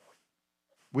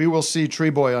we will see Tree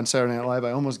Boy on Saturday Night Live.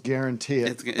 I almost guarantee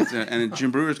it. And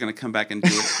Jim Brewer's going to come back and do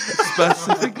it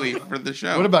specifically for the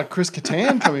show. What about Chris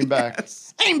Kattan coming back?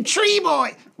 I'm Tree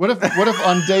Boy. What if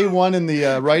on day one in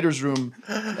the writers' room,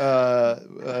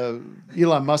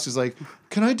 Elon Musk is like,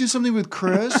 "Can I do something with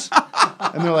Chris?"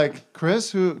 And they're like,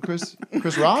 "Chris? Who? Chris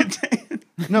Rock?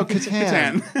 No,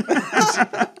 Kattan.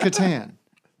 Kattan.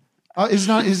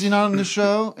 Is he not on the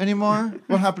show anymore?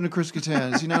 What happened to Chris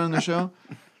Kattan? Is he not on the show?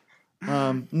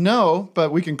 No,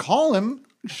 but we can call him.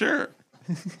 Sure.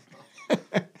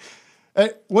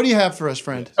 What do you have for us,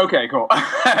 friend? Okay, cool.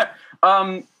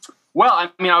 Well, I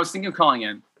mean, I was thinking of calling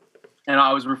in, and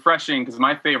I was refreshing because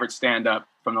my favorite stand-up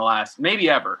from the last maybe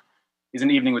ever is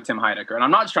An Evening with Tim Heidecker, and I'm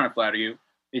not just trying to flatter you.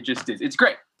 It just is. It's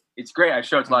great. It's great. I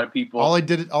show it to a lot of people. All I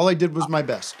did was my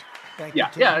best. Yeah,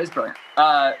 it's brilliant.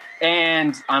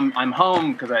 And I'm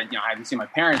home because I haven't seen my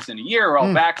parents in a year. We're all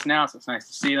vaxxed now, so it's nice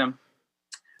to see them.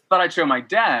 Thought I'd show my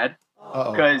dad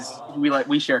because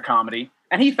we share comedy,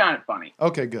 and he found it funny.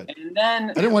 Okay, good. And then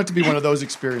I didn't want it to be one of those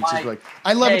experiences like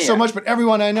I love it so much, but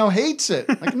everyone I know hates it.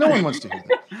 Like no one wants to hear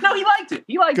that. No, he liked it.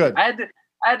 He liked Good. it.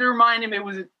 I had to remind him it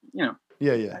was Yeah. Oh,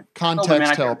 man, Context I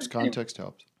can't- helps. Context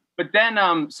helps. But then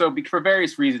for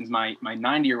various reasons, my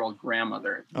 90-year-old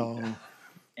grandmother,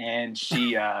 and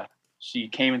she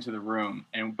came into the room,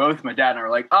 and both my dad and I were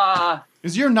like,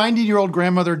 Is your 90-year-old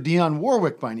grandmother Dionne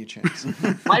Warwick by any chance?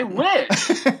 I wish.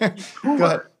 She's cooler. Go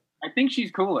ahead. I think she's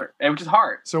cooler, which is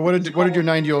hard. So what did your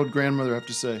 90-year-old grandmother have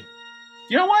to say?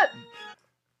 You know what?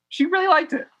 She really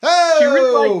liked it. Oh! She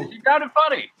really liked it. She found it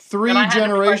funny. Three And I had to be like-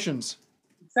 generations.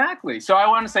 Exactly. So I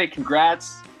want to say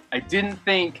congrats. I didn't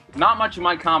think not much of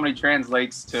my comedy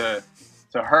translates to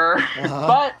her,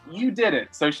 but you did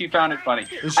it. So she found it funny.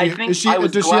 Is she, I think is she, I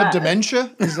was does she have glad.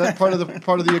 dementia? Is that part of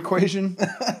the equation?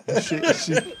 Is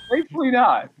she- Gratefully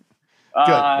not.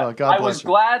 Well, God I bless was her.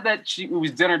 glad that it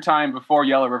was dinner time before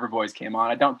Yellow River Boys came on.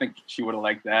 I don't think she would have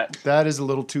liked that, That is a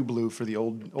little too blue for the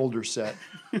older set.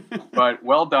 but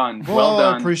well done. Well, Well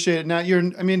I done. appreciate it. Now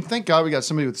thank God we got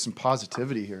somebody with some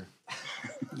positivity here.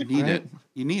 You need it.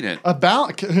 You need it. A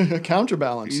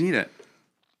counterbalance. You need it.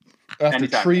 After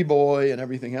Anytime. Tree Boy and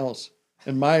everything else.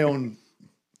 And my own,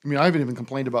 I haven't even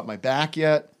complained about my back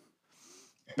yet.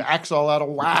 Back's all out of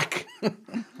whack.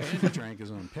 He drank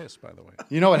his own piss, by the way.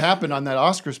 You know what happened on that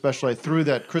Oscar special? I threw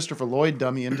that Christopher Lloyd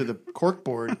dummy into the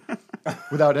corkboard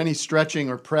without any stretching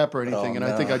or prep or anything. And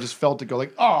I think I just felt it go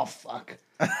like, oh, fuck.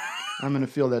 I'm going to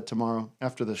feel that tomorrow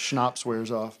after the schnapps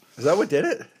wears off. Is that what did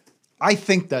it? I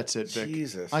think that's it, Vic.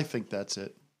 Jesus. I think that's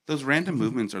it. Those random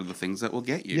movements are the things that will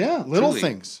get you. Yeah, little Truly.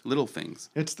 things. Little things.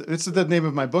 It's the name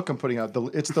of my book I'm putting out.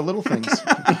 It's the little things.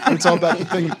 It's all about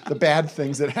the bad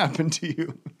things that happen to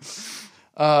you.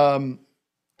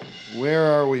 Where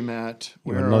are we, Matt? You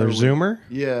Where want another are we? Zoomer?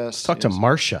 Yes. Let's talk to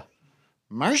Marcia.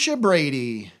 Marcia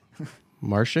Brady.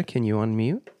 Marcia, can you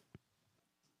unmute?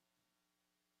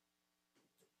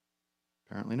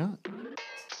 Apparently not.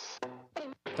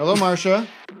 Hello, Marcia.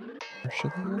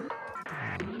 Marcia there?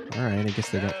 All right, I guess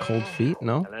they got cold feet.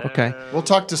 No? Okay. We'll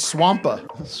talk to Swampa.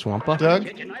 Swampa? Doug?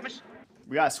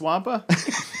 We got Swampa?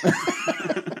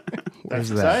 Where's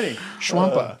That's that? exciting.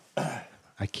 Swampa.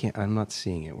 I can't. I'm not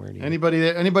seeing it. Where do you?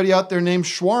 Anybody out there named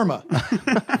Shawarma?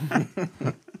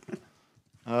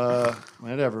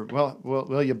 Whatever.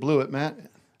 Well, you blew it, Matt.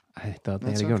 I thought they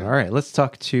That's had to go. okay. All right, let's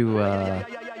talk to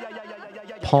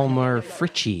Palmer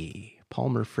Fritchie.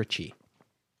 Palmer Fritchie.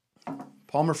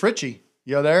 Palmer Fritchie.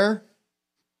 You there?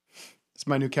 It's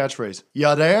my new catchphrase.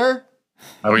 You there?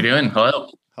 How are we doing?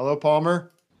 Hello. Hello, Palmer.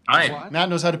 Hi. Matt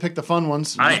knows how to pick the fun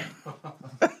ones. Hi.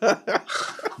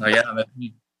 Oh yeah. that's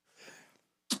me.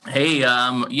 Hey,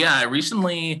 yeah, I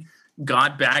recently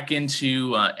got back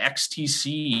into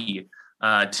XTC,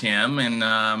 Tim,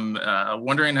 and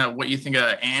wondering what you think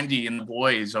of Andy and the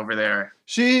boys over there.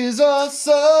 She's a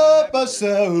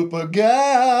super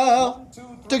gal.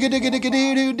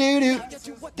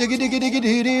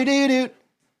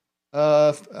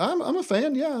 I'm a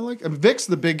fan. Yeah, I like Vic's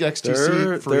the big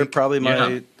XTC freak. They're probably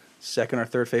my second or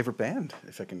third favorite band,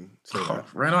 if I can say that.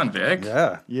 Right on, Vic.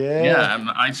 Yeah. Yeah.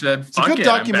 I said, It's a good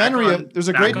documentary. There's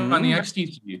a great on the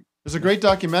XTC. There's a great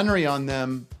documentary on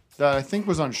them that I think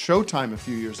was on Showtime a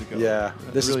few years ago. Yeah,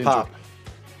 This Is enjoyed. Pop.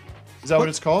 Is that what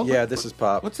it's called? Yeah, This Is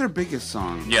Pop. What's their biggest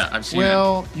song? Yeah, I've seen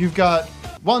Well, you've got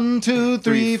 1, 2,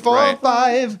 3, 4, right.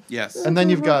 5. Yes. And then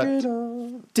you've got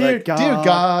Dear like, God. Dear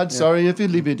God, sorry if you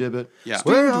leave me dib it. Yeah.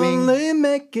 We're only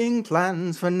making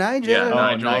plans for Nigel.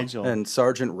 Yeah, Nigel. And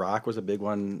Sergeant Rock was a big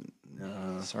one.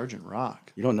 Sergeant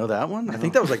Rock. You don't know that one? I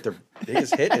think that was like their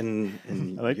biggest hit in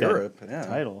I like Europe. that Yeah.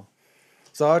 title.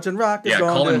 Sergeant Rock is Yeah,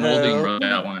 going Colin to Moulding hell. wrote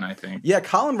that one, I think. Yeah,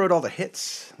 Colin wrote all the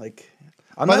hits. Like,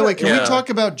 By the way, can we talk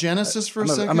about Genesis for a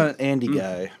second? I'm an Andy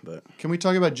guy, but Can we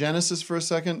talk about Genesis for a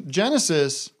second?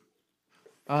 Genesis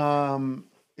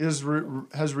has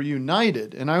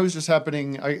reunited, and I was just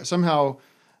somehow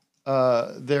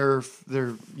their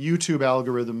YouTube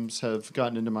algorithms have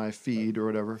gotten into my feed or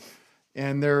whatever,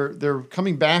 and they're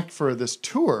coming back for this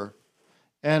tour,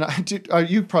 and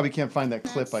you probably can't find that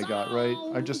clip I got, right?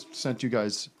 I just sent you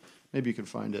guys. Maybe you can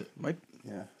find it.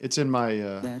 Yeah. It's in my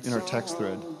in our text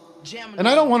thread. And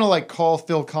I don't want to like call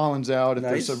Phil Collins out if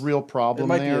there's a real problem it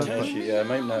might there. be an issue. Yeah, it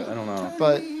might not. I don't know.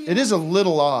 But it is a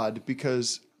little odd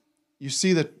because you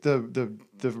see the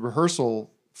rehearsal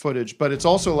footage, but it's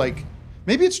also like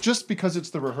maybe it's just because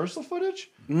it's the rehearsal footage,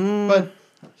 but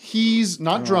he's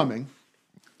not drumming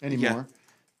anymore. Yeah.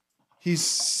 He's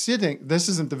sitting. This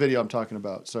isn't the video I'm talking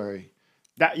about. Sorry.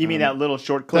 That you mean that little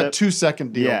short clip? That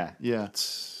 2-second deal. Yeah. Yeah.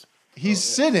 He's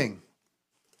sitting.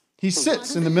 He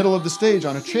sits in the middle of the stage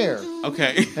on a chair.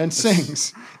 Okay. And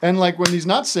sings. And like when he's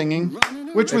not singing,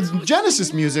 which with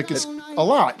Genesis music is a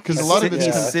lot because a lot of it's.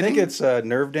 I think it's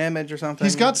nerve damage or something.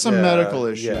 He's got some medical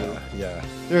issue. Yeah.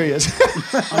 There he is.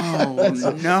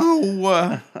 Oh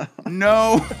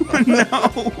no.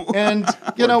 And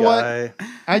you know what?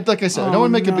 Like I said, I don't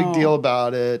want to make a big deal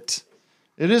about it.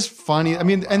 It is funny. I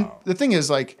mean, and the thing is,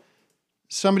 like,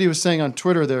 somebody was saying on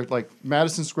Twitter, they're like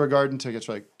Madison Square Garden tickets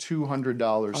are like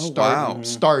 $200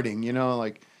 starting. You know,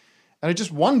 like, and I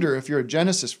just wonder if you're a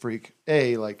Genesis freak,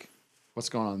 like, what's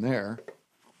going on there?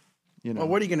 You know, Well,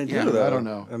 what are you going to do, though? I don't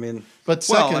know. I mean, But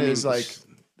second is like,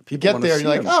 you people get wanna there, see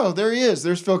you're like, him. oh, there he is.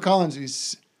 There's Phil Collins.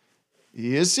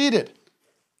 He is seated.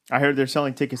 I heard they're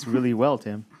selling tickets really well,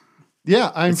 Tim.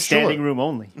 Yeah, I'm It's sure. standing room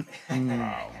only.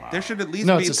 There should at least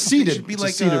No, be it's a seated- It should be it's a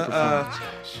like seated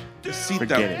a seat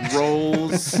Forget that it.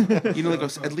 rolls. You know, like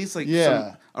at least like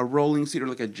Yeah. a rolling seat or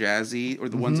like a jazzy or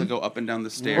the ones that go up and down the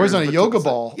stairs. Or he's on a but yoga to the side.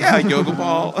 ball. Yeah, a yoga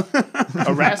ball.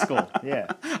 A rascal. Yeah.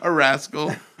 A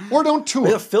rascal. Or don't tour.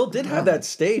 Yeah, Phil did have that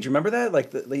stage. Remember that?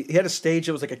 Like, he had a stage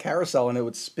that was like a carousel and it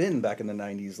would spin back in the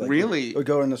 90s. Like, Really? It would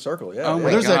go in a circle. Yeah. Oh yeah.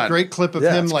 my There's God. that great clip of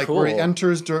Yeah, him, it's like where he cool.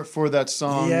 enters for that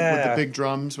song with the Yeah. big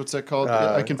drums. What's that called?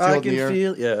 I can feel it in the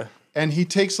air. Yeah. And he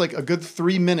takes like a good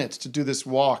 3 minutes to do this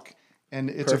walk, and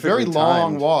it's a very Perfectly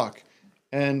long timed. walk.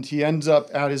 And he ends up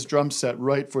at his drum set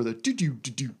right for the do do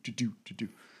do do do do do.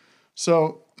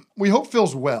 So we hope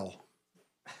Phil's well.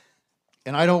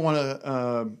 And I don't want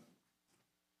to.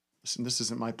 Listen, this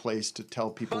isn't my place to tell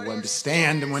people when to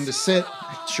stand and when to sit.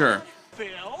 Sure.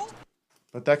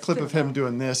 But that clip of him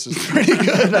doing this is pretty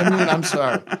good. I mean, I'm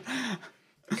sorry.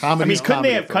 I Comedy's mean, couldn't they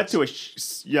comedy, have cut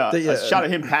folks. to a shot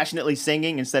of him passionately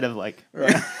singing instead of like, you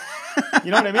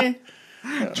know what I mean?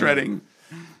 Treading.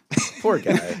 Poor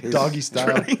guy. Doggy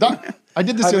style. I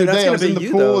did this I the mean, other that's day. I gonna was in be the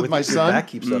you, pool though, with with my your son, back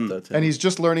keeps up, though, too. and he's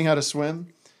just learning how to swim.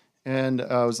 And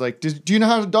I was like, "Do you know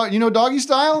how to you know doggy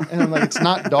style?" And I'm like, "It's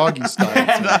not doggy style.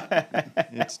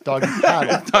 It's doggy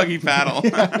paddle." Doggy paddle.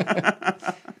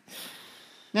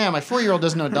 Yeah, my 4-year-old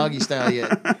doesn't know doggy style yet.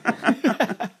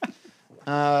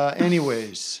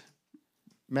 Anyways,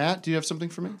 Matt, do you have something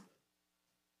for me?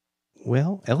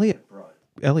 Well, Elliot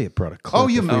brought a clip. Oh,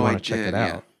 you if may. we Oh, want I to check did, it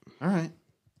yeah. out. All right.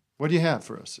 What do you have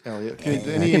for us, Elliot? I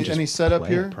can just Any setup play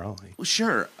it, here? probably. Well,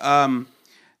 sure.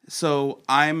 So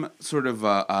I'm sort of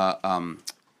hot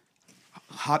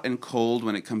and cold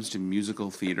when it comes to musical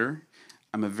theater.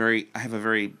 I have a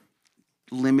very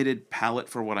limited palette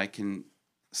for what I can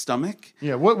stomach.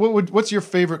 Yeah. What's your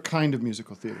favorite kind of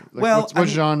musical theater? Like, Well, what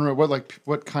genre?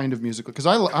 What kind of musical? Because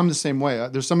I'm the same way.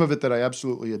 There's some of it that I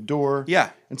absolutely adore. Yeah.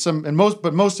 And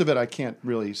most of it I can't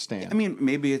really stand. I mean,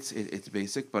 maybe it's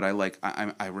basic, but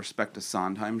I respect a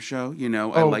Sondheim show. You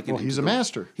know, Oh, I like it. well, he's a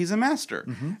master. He's a master.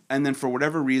 Mhm. And then for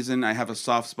whatever reason, I have a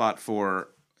soft spot for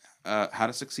How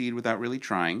to Succeed Without Really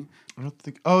Trying. I don't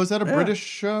think. Oh, is that a British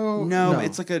show? No,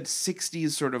 it's like a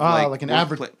 '60s sort of like an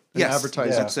workplay- Yes,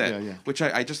 advertising. That's it. Yeah, yeah. Which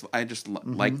I just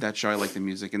like that show. I like the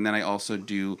music, and then I also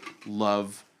do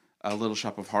love Little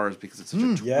Shop of Horrors because it's such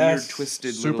a weird,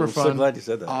 twisted, super little, fun. So glad you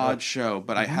said that. odd show.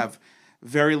 But I have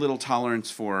very little tolerance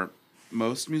for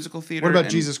most musical theater. What about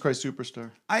and Jesus Christ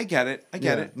Superstar? I get it. I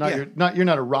get it. You're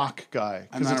not a rock guy.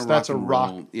 I'm not that's a rock.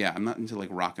 roll. Yeah, I'm not into like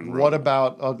rock and roll. What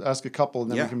about? I'll ask a couple and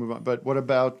then Yeah. we can move on. But what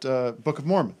about Book of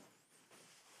Mormon?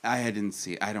 I didn't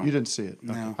see. I don't. You didn't see it.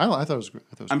 No. Okay. I thought it was great.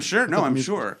 I'm sure. No, I'm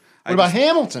sure. What I about just-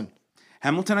 Hamilton?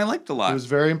 Hamilton, I liked a lot. It was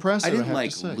very impressive. I didn't have like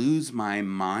to say. lose my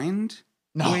mind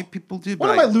the way people do. What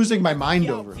but am I losing my mind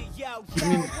over? I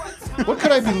mean, what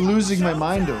could I be losing my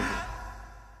mind over?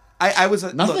 I was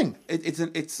Nothing.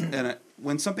 Look,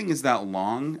 when something is that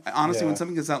long. Honestly, when Yeah.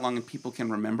 something is that long and people can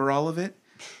remember all of it,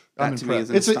 I'm that to me is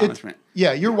impressed. an astonishment.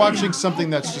 Yeah, you're watching something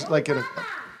that's just like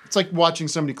it's like watching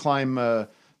somebody climb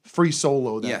free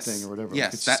solo that Yes. thing or whatever.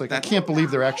 Yes, It's that- just like I that- can't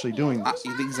believe they're actually doing this.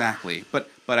 Exactly, but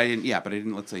I didn't. Yeah, but I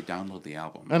didn't. Let's say download the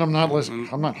album. And I'm not listening.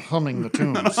 I'm not humming the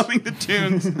tunes. I'm not humming the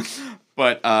tunes.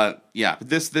 But yeah,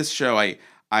 this show I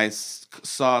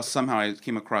saw somehow I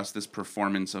came across this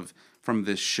performance from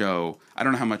this show. I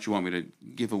don't know how much you want me to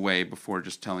give away before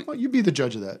just telling. Well, you be the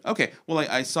judge of that. Okay. Well,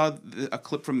 I saw a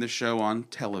clip from the show on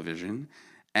television,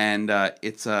 and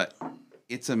it's a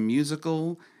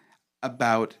musical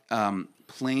about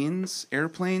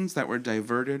airplanes that were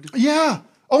diverted. Yeah.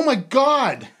 Oh my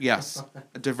God. Yes,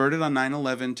 diverted on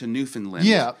 9/11 to Newfoundland.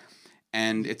 Yeah.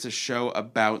 And it's a show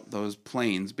about those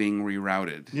planes being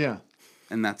rerouted. Yeah.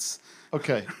 And that's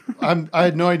Okay. I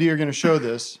had no idea you were going to show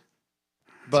this.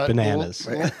 But bananas.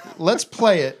 Let's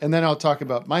play it, and then I'll talk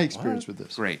about my experience with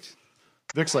this. Great.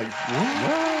 Vic's like, Away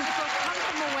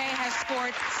has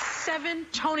scored 7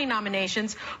 Tony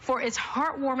nominations for its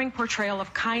heartwarming portrayal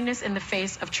of kindness in the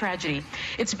face of tragedy.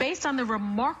 It's based on the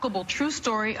remarkable true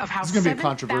story of how This is gonna be a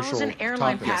controversial 7,000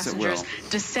 airline topic. Yes, it will. passengers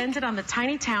descended on the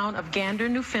tiny town of Gander,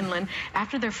 Newfoundland,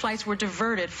 after their flights were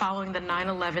diverted following the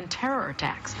 9/11 terror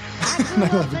attacks.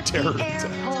 9/11 terror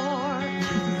attack.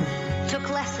 Took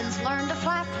lessons, learned to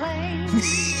fly planes.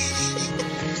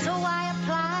 So I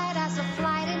applied as a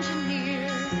flight engineer.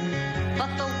 But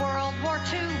the World War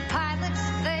II pilots,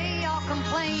 they all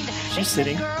complained. She's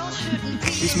sitting.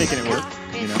 She's making it work,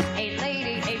 you know. Hey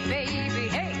lady, hey baby,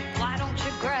 hey, why don't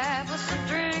you grab us a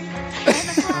drink? And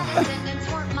the flight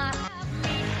attendants weren't my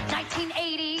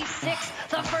 1986,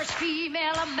 the first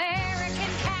female American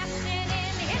captain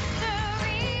in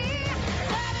history.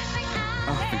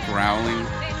 Oh, the growling.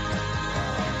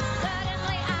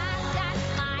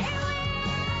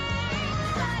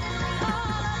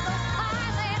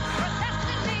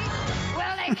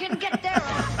 Well, they can get their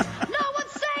own. No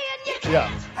one's saying you can't,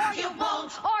 Yeah. or you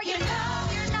won't, or you know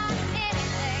you're not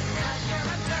anything 'cause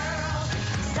you're a girl.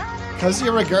 Because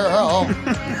you're a girl.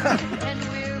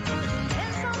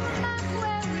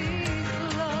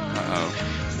 Uh-oh.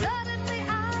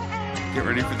 Get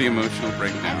ready for the emotional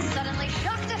breakdown. Suddenly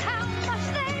shocked at how much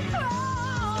they've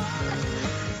grown.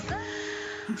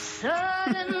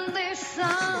 Suddenly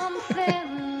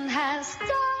something has done.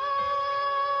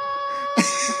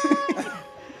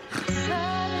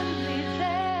 Suddenly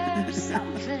there's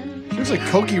something. Looks like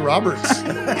Cokie Roberts.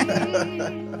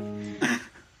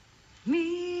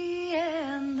 Me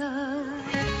and the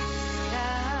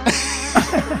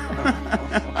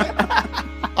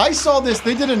I saw this.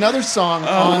 They did another song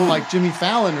on like Jimmy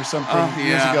Fallon or something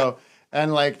years yeah. ago,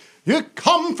 and like you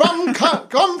come from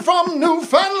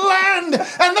Newfoundland,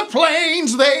 and the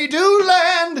planes they do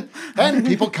land, and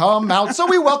people come out, so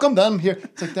we welcome them here.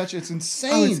 It's like that's it's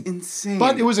insane. Oh, it's insane.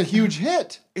 But it was a huge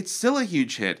hit. It's still a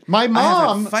huge hit. My I have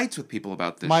mom had fights with people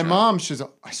about this. My show. mom, she's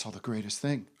I saw the greatest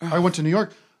thing. I went to New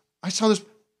York. I saw this.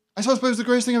 I saw this play. It was the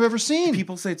greatest thing I've ever seen.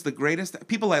 People say it's the greatest.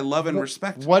 People I love and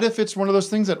respect. What if it's one of those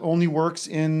things that only works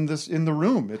in the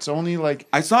room? It's only like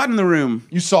I saw it in the room.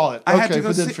 You saw it. I had to go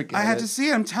but then see. forget I had it. to see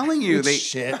it. I'm telling you, It's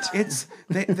shit. It's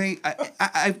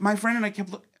my friend and I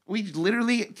we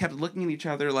literally kept looking at each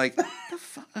other like,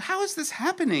 how is this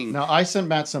happening? Now I sent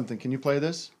Matt something. Can you play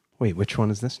this? Wait, which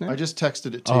one is this now? I just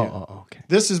texted it to you. Oh, okay.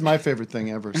 This is my favorite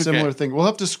thing ever. Similar thing. We'll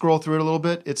have to scroll through it a little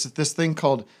bit. It's this thing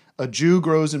called A Jew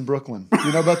Grows in Brooklyn.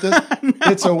 You know about this? No.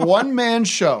 It's a one-man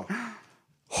show.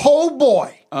 Oh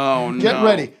boy. Oh no. Get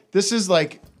ready. This is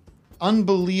like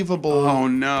unbelievable. Oh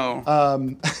no.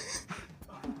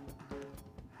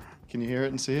 Can you hear it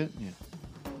and see it? Yeah.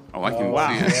 Oh, I can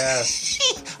see it.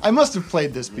 Yes. I must have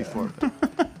played this before.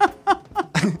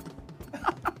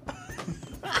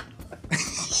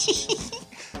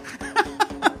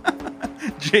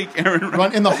 Jake Aaron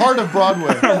Run in the heart of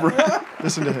Broadway.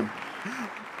 Listen to him.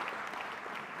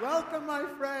 Welcome, my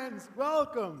friends.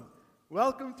 Welcome.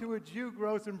 Welcome to A Jew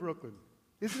Grows in Brooklyn.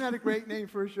 Isn't that a great name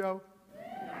for a show?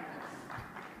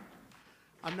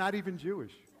 I'm not even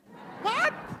Jewish.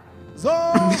 What?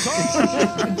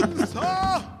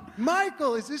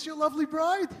 Michael, is this your lovely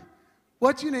bride?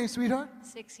 What's your name, sweetheart?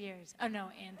 6 years. Oh, no,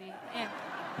 Andy.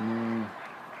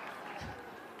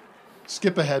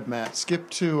 Skip ahead, Matt. Skip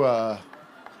to...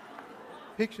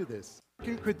 Picture this.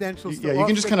 Credentials. Yeah, you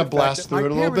can just kind of blast through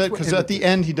it a little bit because at the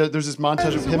end there's this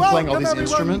montage of him playing all these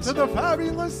instruments. To the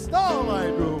fabulous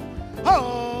Starlight Room.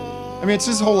 Oh. I mean, it's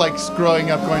his whole like growing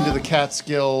up, going to the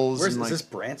Catskills. Where's and, like, this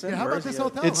Branson? Yeah, how about this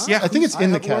hotel? It's huh? I think it's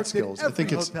in the have worked Catskills. in I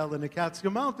think it's. hotel in the Catskill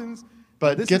Mountains.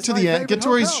 But this get is to my the end. favorite Get to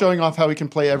where he's hotel. showing off how he can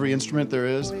play every instrument there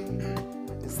is. Like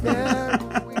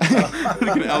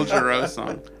an El Giro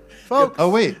song. Folks, oh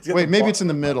wait, maybe it's in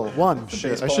the middle. One.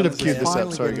 Shit, I should have queued this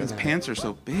up. Sorry, guys. His pants are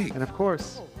so big. And of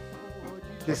course,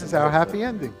 this is our happy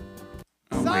ending.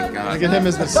 Oh my god. Look at him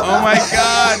as the. Oh my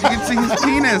god, you can see his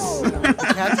penis.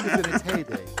 Catskills in its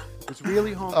heyday was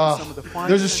really home to some of the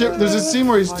finest. There's a scene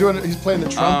where he's playing the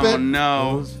trumpet. Oh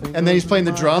no. And then he's playing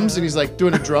the drums and he's like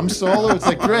doing a drum solo. It's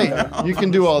like great, you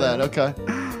can do all that. Okay.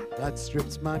 That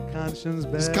strips my conscience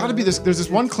bare. There's got to be this. There's this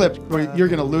one clip where you're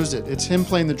gonna lose it. It's him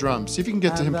playing the drums. See if you can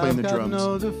get to him playing the drums.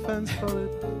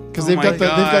 Because they've got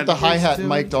the hi hat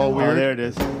mic'd all weird. Oh, there it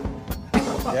is.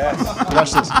 Yes.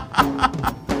 Watch this.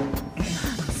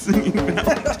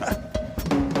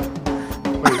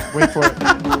 Wait for it.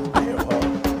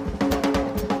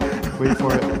 Wait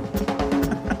for it.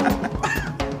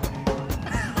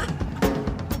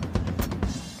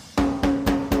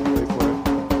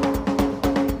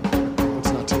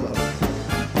 It's not too loud.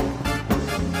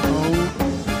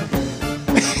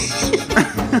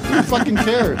 Who fucking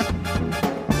cares?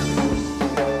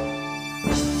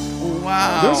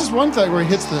 Wow. There was this one time where he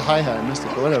hits the hi-hat. I missed it,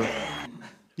 but whatever.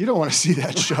 You don't want to see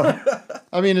that show.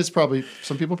 I mean, it's probably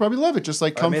some people probably love it, just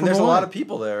like Come From there's Away. a lot of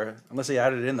people there, unless they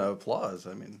added in the applause.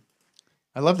 I mean,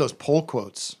 I love those poll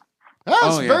quotes.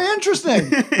 That's yeah. very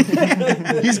interesting.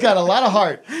 He's got a lot of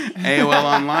heart. AOL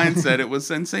Online said it was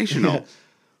sensational.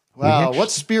 Wow,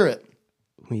 what spirit?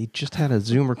 We just had a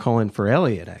Zoomer call in for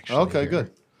Elliot, actually. Okay, here.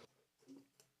 good.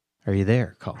 Are you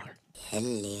there, caller?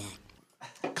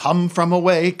 Come from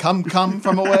away, come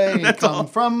from away, come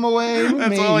from away with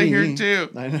That's me. all I hear too.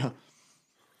 I know.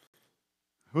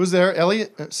 Who's there?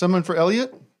 Elliot? Someone for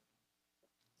Elliot?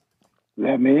 Is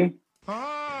that me?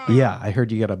 Yeah, I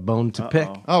heard you got a bone to pick.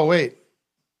 Oh, wait.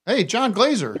 Hey, John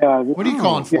Glazer. Yeah, What are you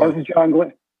calling for? Yeah, this is John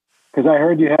Glazer. Because I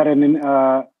heard you had an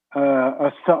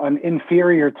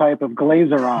inferior type of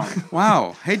Glazer on.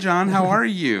 Wow. Hey, John, how are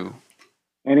you?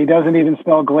 And he doesn't even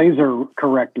spell Glazer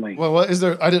correctly. Well, what is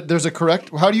there? There's a correct.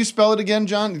 How do you spell it again,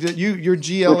 John? You're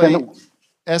Glaser.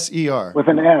 With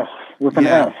an S. With an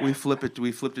Yeah, S. we flipped it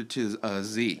to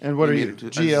Z. And what We are made you? it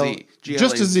to GL. Z.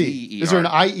 Just a Z. G-L-A-Z-E-R. Is there an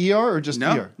IER or just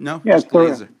No, ER? no, Yeah, just it's the-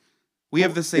 Glazer. We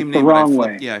have the same it's the name, but I wrong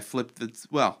flipped. way. Yeah, I flipped the.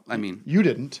 Well, I mean, You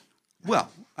didn't. well,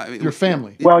 I mean, Your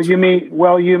family. Well, you mean what?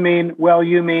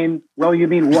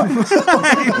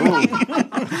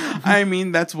 I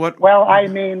mean, that's what. Well, I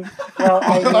mean. All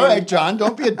right, John,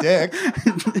 don't be a dick.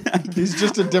 He's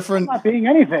just a different. Not being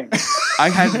anything.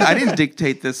 I didn't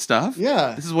dictate this stuff.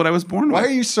 Yeah. This is what I was born Why with.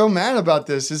 are you so mad about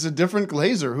this? It's a different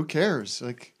Glazer. Who cares?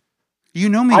 Like, You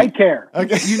know me. I care.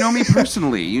 okay. You know me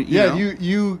personally. You know?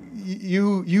 you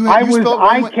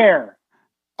I care.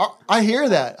 I hear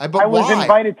that. But I was why?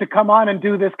 invited to come on and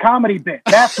do this comedy bit.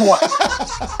 That's what.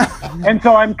 And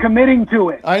so I'm committing to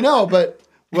it. I know, but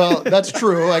well, that's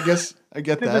true. I guess I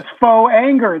get that. It's faux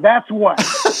anger. That's what.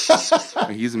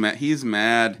 He's mad. He's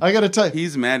mad. I got to tell you.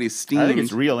 He's mad. He's steamed. I think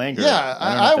it's real anger. Yeah,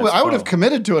 I I would have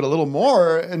committed to it a little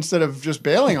more instead of just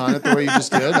bailing on it the way you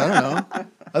just did. I don't know.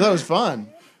 I thought it was fun.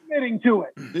 committing to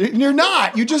it. You're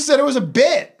not. You just said it was a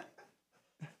bit.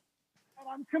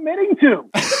 I'm committing to.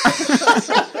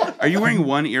 Are you wearing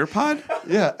one ear pod?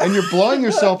 Yeah, and you're blowing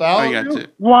yourself out. Oh, you got two.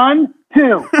 1,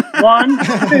 2. 1,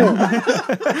 2.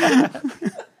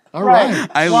 All right.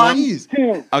 I One, love.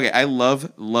 two. Okay, I love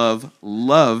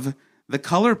the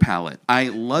color palette. I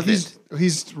love it.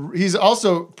 He's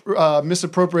also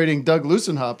misappropriating Doug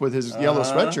Lucenhop with his yellow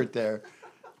sweatshirt there.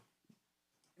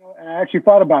 And I actually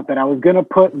thought about that. I was going to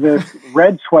put this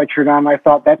red sweatshirt on. I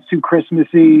thought that's too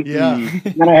Christmassy. Yeah.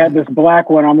 Then I had this black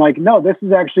one. I'm like, no, this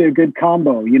is actually a good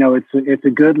combo. You know, it's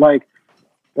a good like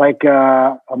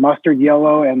a mustard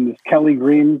yellow and this Kelly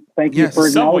green. Thank you for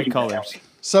Subway acknowledging colors.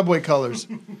 Subway colors,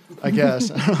 I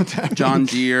guess. I don't know what that John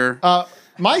means. Deere.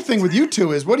 My thing with you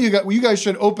two is, what do you got? Well, you guys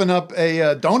should open up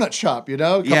a donut shop. You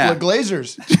know, a couple of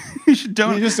glazers. You should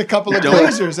just a couple of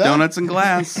glazers. Huh? Donuts and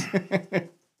glass.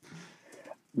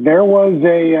 There was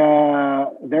a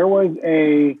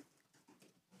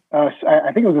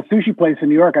I think it was a sushi place in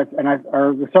New York,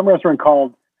 or some restaurant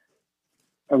called.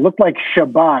 It looked like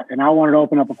Shabbat, and I wanted to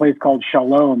open up a place called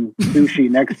Shalom Sushi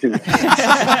next to it.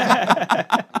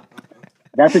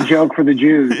 That's a joke for the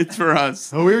Jews. It's for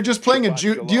us. Oh, we were just playing a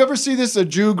Jew. Do you ever see this? A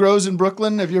Jew Grows in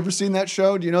Brooklyn. Have you ever seen that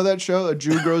show? Do you know that show? A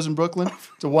Jew Grows in Brooklyn.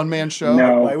 It's a one-man show.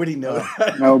 No. Why would he know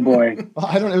that? No, boy.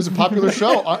 I don't know. It was a popular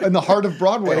show in the heart of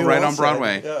Broadway. Right on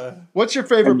Broadway. Yeah. What's your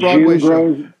favorite A Broadway Jew show?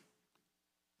 Grows-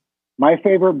 My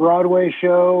favorite Broadway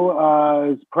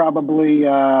show is probably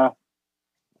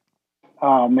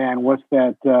oh man, what's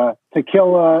that? To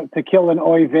Kill an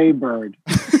Oy Vey Bird.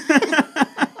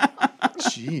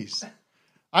 Jeez.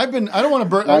 I don't want to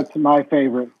burn. That's my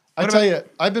favorite. I tell you,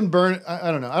 I've been burned.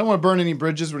 I don't know. I don't want to burn any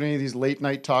bridges with any of these late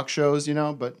night talk shows, you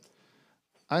know. But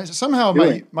somehow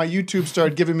my YouTube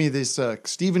started giving me this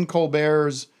Stephen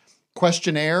Colbert's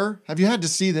questionnaire. Have you had to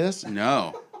see this?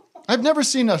 No. I've never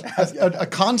seen a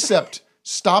concept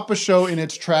stop a show in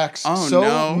its tracks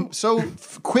so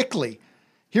quickly.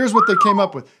 Here's what they came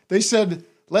up with. They said,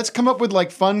 let's come up with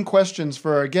like fun questions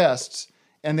for our guests,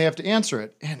 and they have to answer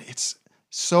it. And it's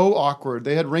so awkward.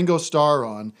 They had Ringo Starr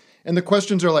on, and the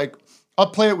questions are like, I'll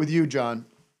play it with you, John,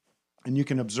 and you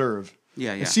can observe.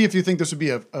 Yeah. And see if you think this would be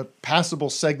a passable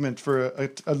segment for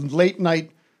a late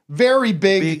night, very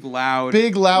big loud,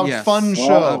 yes. fun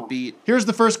show. Upbeat. Here's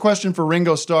the first question for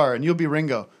Ringo Starr, and you'll be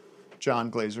Ringo,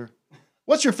 John Glazer.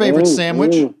 What's your favorite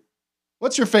sandwich?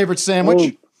 What's your favorite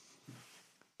sandwich?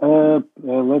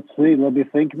 Let's see. Let me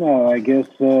think now. I guess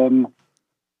ham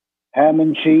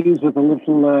and cheese with a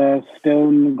little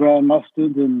stone ground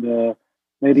mustard and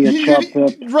maybe a chopped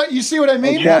up. Right, you see what I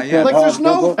mean? Yeah. Like there's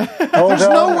nowhere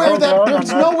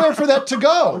for that to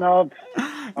go.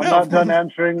 I'm not done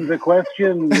answering the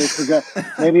question.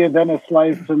 Maybe then a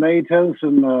sliced tomatoes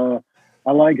and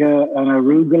I like an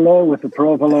arugula with a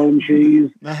provolone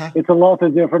cheese. Uh-huh. It's a lot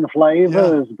of different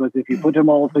flavors, but if you put them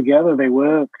all together, they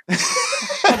work.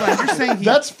 You're saying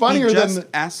that's funnier he just than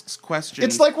asks questions.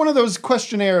 It's like one of those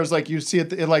questionnaires, like you see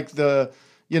it, like there's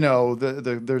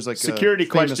like security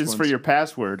questions ones for your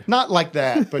password. Not like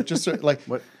that, but just like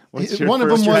what's your one of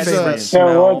them was.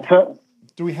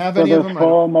 Do we have any of them?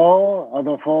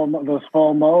 There's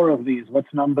four more of these.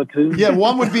 What's number 2? Yeah,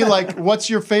 one would be like, what's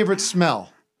your favorite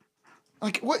smell?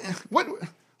 Like what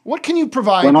can you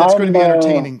provide that's going to be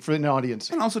entertaining for an audience?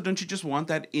 And also, don't you just want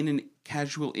that in a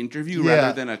casual interview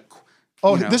rather than a?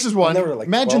 This is one.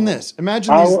 Imagine this.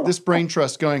 Imagine this brain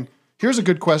trust going. Here's a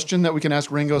good question that we can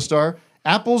ask Ringo Starr: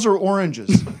 apples or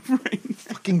oranges?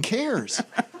 Fucking cares.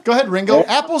 Go ahead, Ringo.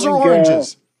 Apples or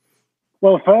oranges?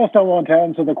 Well, first I want to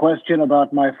answer the question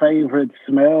about my favorite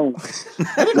smell.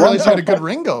 I didn't realize you had a good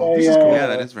Ringo. This is cool. Yeah,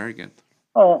 that is very good.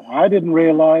 I didn't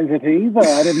realize it either.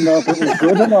 I didn't know if it was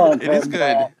good or not. It is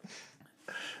good.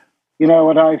 You know,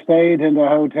 when I stayed in a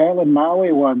hotel in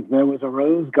Maui once, there was a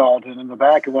rose garden in the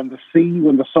back. When the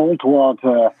salt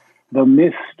water, the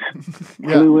mist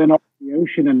flew in off the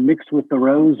ocean and mixed with the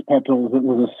rose petals, it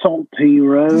was a salty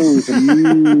rose.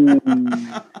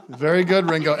 Very good,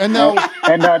 Ringo. And now,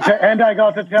 and I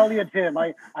got to tell you, Tim,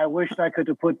 I wished I could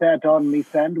have put that on me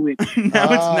sandwich.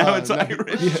 Now it's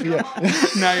Irish. Yeah.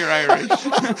 Now you're Irish.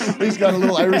 He's got a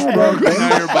little Irish brogue.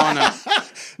 Now you're Bono.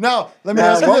 Now, let me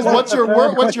ask you this: what's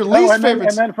your least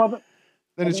favorite?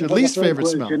 Then it's your least favorite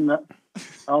smell.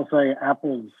 I'll say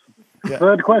apples. Yeah.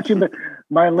 Third question: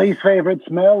 my least favorite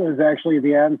smell is actually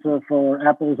the answer for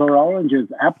apples or oranges.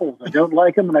 Apples. I don't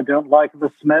like them, and I don't like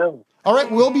the smell. All right,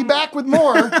 we'll be back with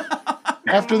more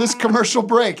after this commercial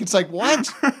break. It's like,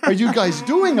 what are you guys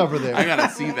doing over there? I gotta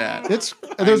see that.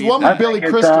 There's one with Billy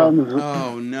Crystal.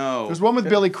 Oh no! There's one with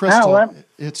Billy Crystal.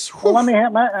 Let me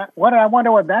have I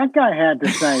wonder what that guy had to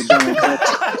say. Billy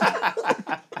Crystal.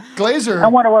 Glazer. I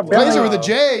wonder what Billy- Glazer with a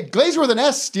J. Glazer with an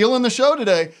S stealing the show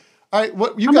today. All right,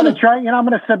 what you I'm got? going to try. I'm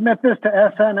going to submit this to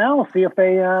SNL. See if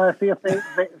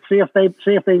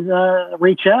they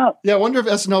reach out. Yeah, I wonder if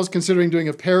SNL is considering doing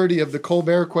a parody of the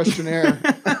Colbert questionnaire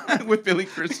with Billy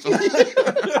Crystal.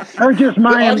 Or just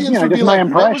my, the audience would just be my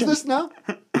like, "What was impression. this now?"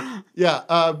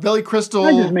 Yeah, Billy Crystal.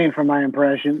 I just mean for my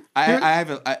impression.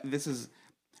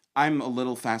 I'm a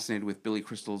little fascinated with Billy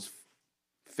Crystal's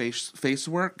face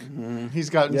work. He's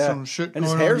got Yeah. some shit, And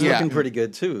his going hair's on. looking pretty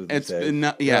good too. these It's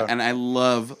days. yeah, and I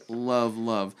love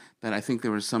that. I think there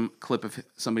was some clip of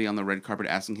somebody on the red carpet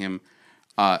asking him,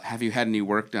 "Have you had any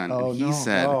work done?" Oh, and he no.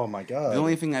 said, Oh, my God. the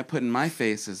only thing I put in my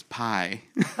face is pie."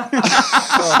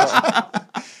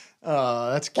 Oh,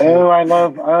 that's cute. Oh, I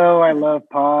love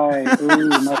pie. Ooh,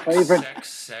 my favorite.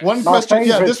 One my question.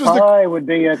 Yeah, favorite this was pie would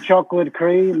be a chocolate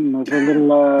cream with a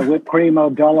little whipped cream,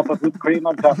 a dollop of whipped cream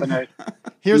on top of it.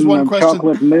 Here's one question.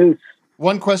 Chocolate mousse.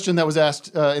 One question that was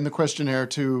asked in the questionnaire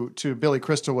to Billy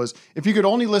Crystal was, if you could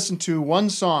only listen to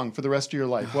one song for the rest of your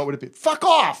life, what would it be? Fuck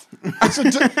off!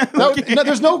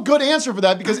 There's no good answer for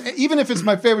that, because even if it's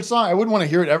my favorite song, I wouldn't want to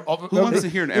hear it. Who wants to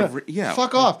hear it every? Yeah,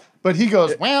 fuck off. But he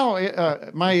goes, well,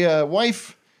 my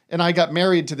wife and I got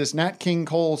married to this Nat King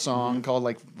Cole song called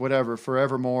like whatever,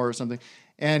 Forevermore or something,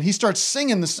 and he starts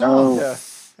singing the song. Oh. Yeah.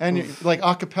 And you're, like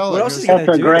a cappella. What else is he That's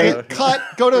gonna a do? great- Cut.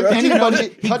 Go to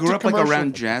anybody. He cut grew to up like commercial.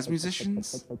 around jazz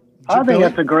musicians. I think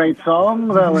it's a great song,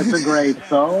 though. It's a great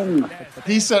song.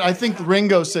 He said, I think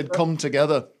Ringo said "Come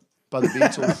Together" by the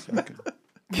Beatles. Okay.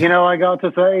 You know, I got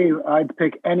to say, I'd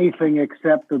pick anything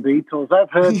except the Beatles. I've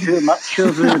heard too much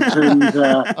of it, and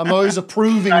I'm always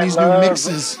approving these new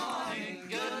mixes.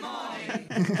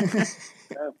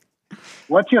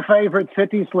 What's your favorite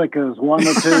City Slickers? 1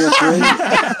 or 2 or 3?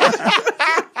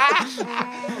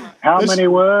 How many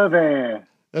were there?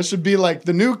 That should be like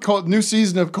the new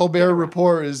season of Colbert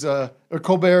Report is or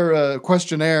Colbert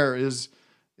Questionnaire is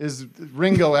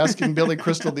Ringo asking Billy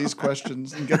Crystal these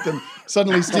questions and get them.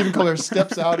 Suddenly, Stephen Colbert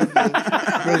steps out of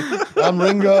the. I'm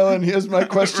Ringo, and here's my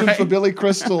question for Billy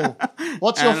Crystal.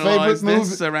 What's your favorite movie?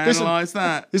 This or analyze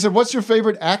that. He said, "What's your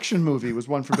favorite action movie?" Was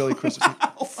one for Billy Crystal.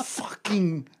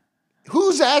 Fucking.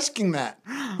 Who's asking that?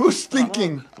 Who's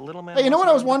thinking? Hey, you know what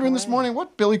I was wondering this morning?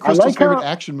 What Billy Crystal's favorite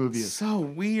action movie is? So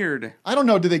weird. I don't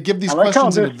know. Do they give these I like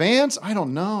questions how in this- advance? I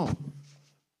don't know.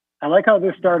 I like how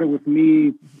this started with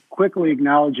me quickly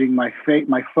acknowledging my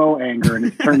faux anger, and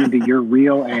it's turned into your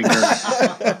real anger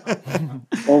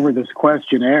over this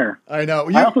questionnaire. I know.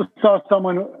 I also saw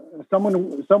someone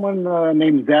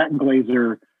named Zach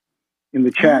Glazer in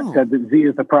the chat said that Z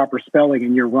is the proper spelling,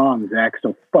 and you're wrong, Zach.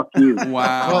 So fuck you.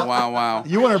 Wow.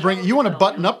 You want to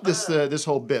button up this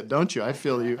whole bit, don't you? I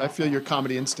feel you. I feel your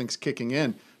comedy instincts kicking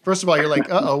in. First of all, you're like,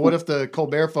 what if the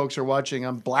Colbert folks are watching?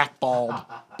 I'm blackballed,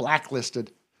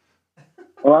 blacklisted.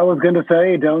 Well, I was going to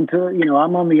say,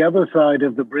 I'm on the other side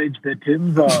of the bridge that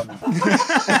Tim's on.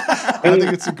 I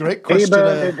think it's a great He question.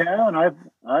 burned it down.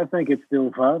 I think it's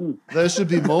still fun. There should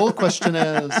be more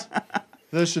questionnaires.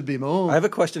 There should be more. I have a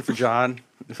question for John,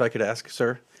 if I could ask,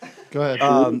 sir. Go ahead.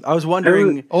 I was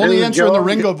wondering. Only answer in the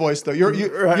Ringo voice, though. You're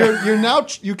now.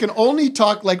 You can only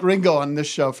talk like Ringo on this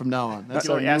show from now on. That's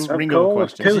So our ask new- Ringo Cool.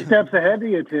 questions. 2 steps ahead of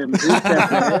you, Tim. 2 steps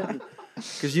ahead.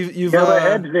 Because you've Go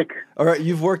ahead, Vic. all right,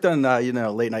 you've worked on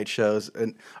late night shows,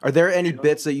 and are there any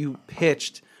bits that you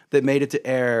pitched that made it to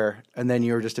air and then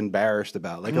you were just embarrassed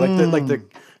about, like the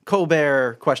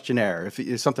Colbert questionnaire,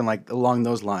 if something like along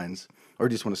those lines, or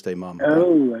do you just want to stay mum?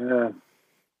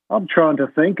 I'm trying to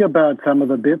think about some of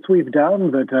the bits we've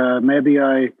done that maybe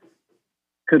I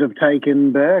could have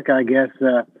taken back. I guess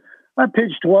I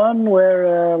pitched one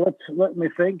where let me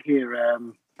think here.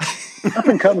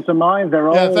 Nothing comes to mind. They're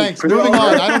all thanks. Moving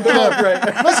on. I don't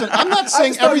care. Listen, I'm not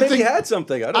saying everything. Maybe had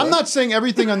something. I don't I'm know. not saying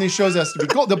everything on these shows has to be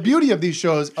gold. The beauty of these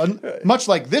shows, much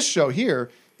like this show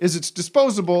here, is it's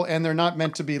disposable and they're not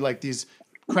meant to be like these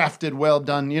crafted, well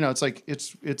done. It's like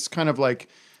it's kind of like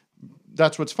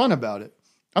that's what's fun about it.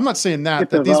 I'm not saying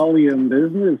It's a volume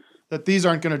business. That these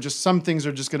aren't going to some things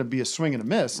are just going to be a swing and a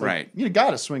miss. Like, Right. You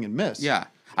got to swing and miss. Yeah.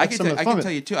 I That's can some of the fun of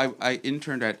tell it. you, too, I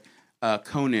interned at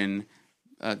Conan,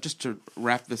 just to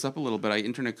wrap this up a little bit, I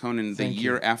interned at Conan the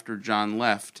year after John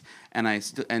left, and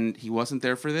and he wasn't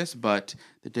there for this, but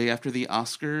the day after the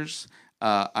Oscars,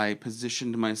 I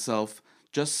positioned myself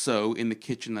just so in the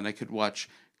kitchen that I could watch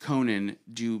Conan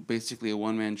do basically a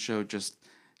one-man show, just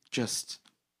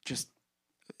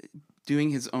doing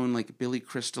his own like Billy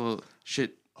Crystal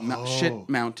shit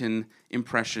mountain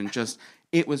impression, just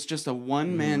It was just a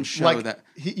one-man show Like that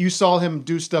you saw him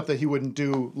do stuff that he wouldn't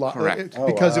do Correct.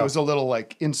 because it was a little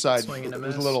like inside. It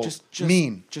was a little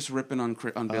mean. just ripping on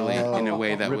Billy in a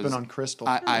way that ripping was on Crystal.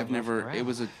 I've never. It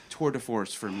was a tour de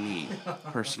force for me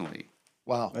personally.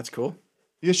 Wow, that's cool.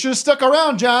 You should have stuck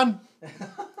around, John.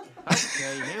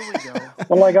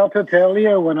 Well, I got to tell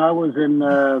you, when I was in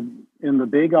the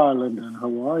Big Island in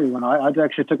Hawaii, when I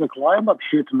actually took a climb up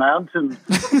Shit Mountain,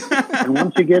 and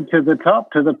once you get to the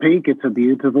top, to the peak, it's a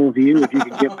beautiful view if you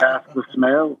can get past the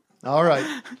smell. All right.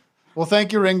 Well,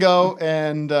 thank you, Ringo,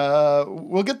 and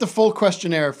we'll get the full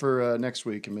questionnaire for next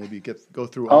week, and maybe go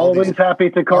through all Always these. happy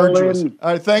to call arduous- in.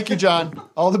 All right, thank you, John.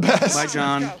 All the best. Bye,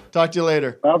 John. Talk to you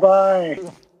later. Bye-bye.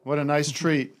 What a nice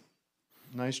treat.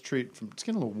 Nice treat. It's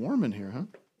getting a little warm in here, huh?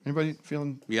 Anybody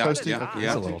feeling toasty? Yeah, Okay.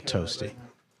 It's a little toasty.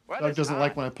 Doug doesn't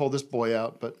like when I pull this boy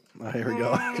out, but here we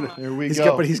go. Here we He's go.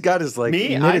 got- but he's got his like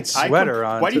knitted sweater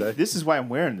on today. This is why I'm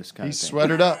wearing this kind He's of thing.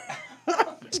 sweatered up.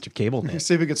 Mr. Cable Let's Knit.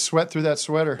 see if we can sweat through that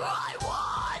sweater.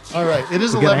 All right, it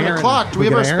is We got 11 Aaron. o'clock. Do we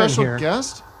We have our got Aaron special here.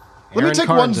 guest? Let me Aaron take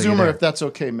Carnes, one are you zoomer there? if that's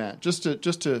okay, Matt. Just to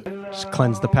Just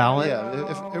cleanse the palate.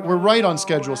 yeah. If we're right on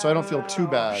schedule, so I don't feel too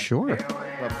bad. Sure.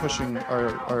 About pushing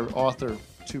our author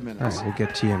 2 All minutes. right, we'll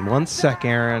get to you in 1 sec,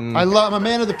 Aaron. I'm a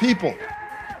man of the people.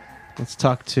 Let's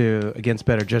talk to, against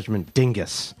better judgment,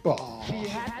 Dingus.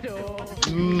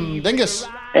 Dingus.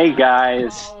 Hey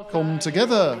guys. Come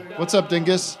together. What's up,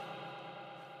 Dingus?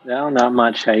 No, not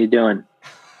much. How you doing?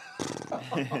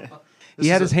 He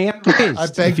had his hand raised. I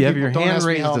beg if you have people, your don't hand ask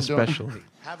me raised, how I'm doing. especially.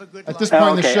 At this point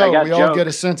in the okay, I show, got we all get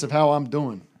a jokes. sense of how I'm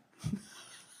doing.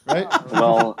 Right?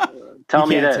 Well, tell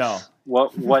me can't this: tell.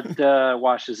 what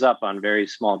washes up on very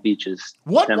small beaches?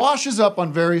 What Tim? washes up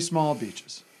on very small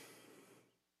beaches?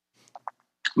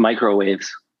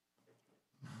 Microwaves.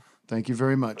 Thank you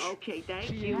very much. Okay,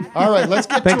 thank you. All right, let's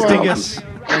get Thanks, to our... Dingus.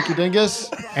 Thank you, Dingus.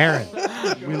 Aaron.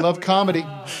 We love comedy.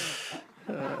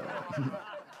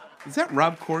 Is that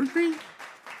Rob Corddry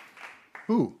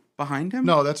Who? behind him?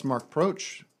 No, that's Mark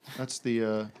Proch. That's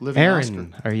the living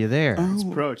Aaron, Oscar. are you there? It's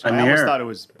Proch. I'm I almost here. thought it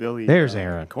was Billy. There's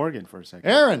Aaron. Corgan for a second.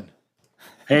 Aaron.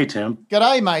 Hey, Tim.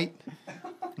 G'day, mate.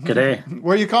 G'day.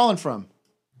 Where are you calling from?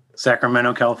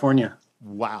 Sacramento, California.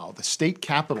 Wow, the state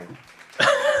capital.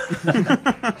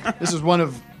 This is one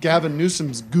of Gavin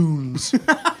Newsom's goons.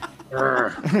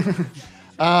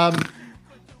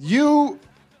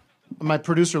 My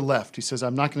producer left. He says,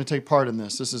 I'm not going to take part in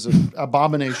this. This is an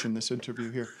abomination, this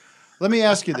interview here. Let me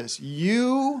ask you this.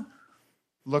 You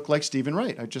look like Stephen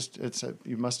Wright.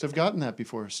 You must have gotten that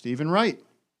before. Stephen Wright,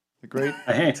 the great.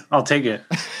 Hey, I'll take it.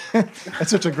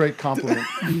 That's such a great compliment.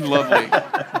 Lovely.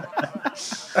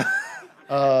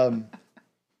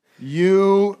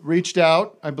 You reached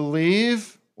out, I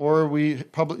believe, or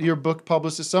your book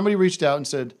publicist, somebody reached out and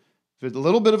said, there's a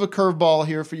little bit of a curveball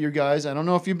here for you guys. I don't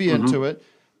know if you'd be into it,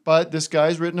 but this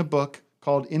guy's written a book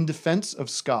called In Defense of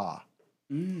Ska.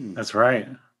 That's right.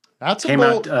 That's came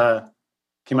a bold... out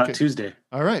Tuesday.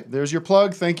 All right, there's your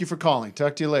plug. Thank you for calling.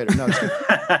 Talk to you later. No, it's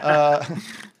good.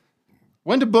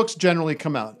 When do books generally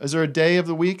come out? Is there a day of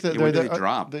the week that when do they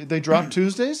drop? They drop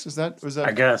Tuesdays? Was that?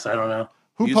 I guess. I don't know.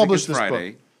 Who Music published is this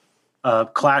Friday.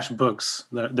 book? Clash Books.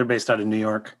 They're based out of New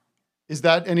York. Is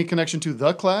that any connection to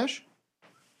The Clash?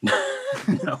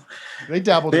 No. They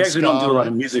dabbled They in actually ska, don't do a lot right?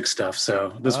 of music stuff,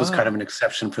 so this was kind of an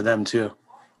exception for them too.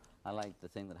 I like the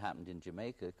thing that happened in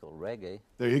Jamaica called reggae.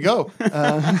 There you go.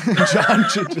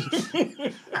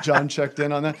 John checked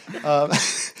in on that.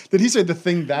 Did he say the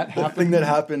thing that happened? The thing that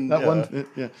happened. That one?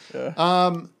 Yeah.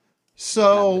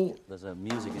 So... There's a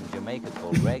music in Jamaica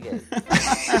called reggae.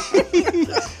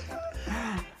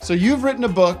 So you've written a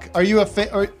book. Are you a fan?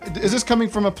 Or is this coming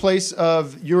from a place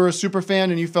of you're a super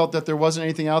fan and you felt that there wasn't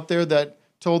anything out there that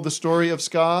told the story of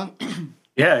ska?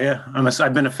 Yeah.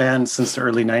 I've been a fan since the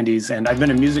early 90s, and I've been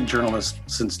a music journalist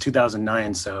since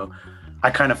 2009, so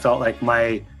I kind of felt like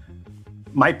my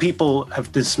people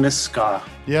have dismissed ska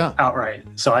outright.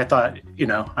 So I thought,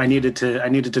 I needed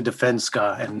to defend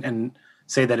ska and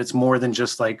say that it's more than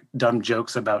just like dumb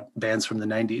jokes about bands from the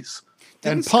 90s.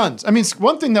 And puns. I mean,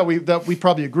 one thing that we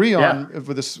probably agree on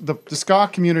with the ska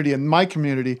community and my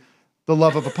community, the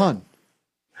love of a pun.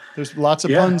 There's lots of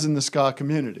puns in the ska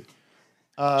community.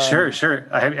 Sure.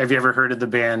 Have you ever heard of the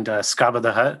band Scabba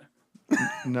the Hutt?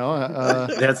 No.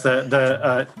 That's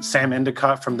the Sam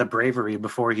Endicott from The Bravery.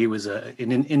 Before he was an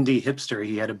indie hipster,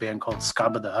 he had a band called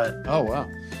Scabba the Hutt. Oh, wow.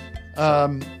 I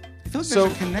feel like there's a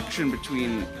connection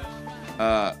between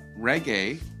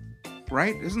reggae,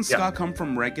 right? Doesn't ska come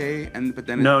from reggae? But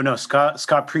then No, ska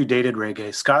predated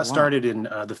reggae. Ska started in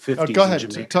the 50s go ahead. in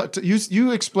Jamaica.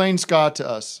 You explain ska to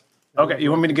us. Okay, you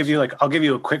want me to give you I'll give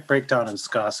you a quick breakdown on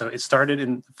ska. So it started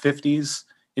in the 50s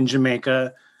in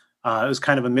Jamaica. It was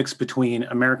kind of a mix between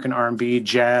American R&B,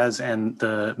 jazz, and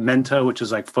the mento, which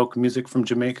is like folk music from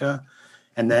Jamaica.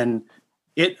 And then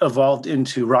it evolved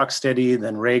into rocksteady,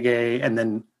 then reggae, and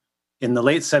then in the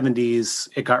late 70s,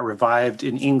 it got revived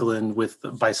in England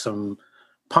by some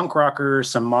punk rockers,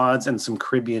 some mods, and some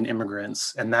Caribbean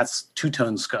immigrants. And that's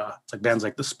two-tone ska, like bands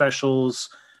like The Specials,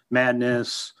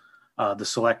 Madness, The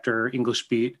Selector, English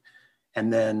Beat.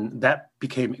 And then that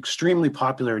became extremely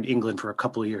popular in England for a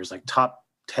couple of years, like top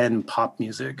 10 pop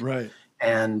music. Right.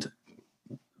 And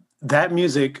that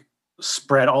music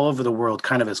spread all over the world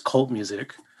kind of as cult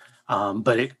music.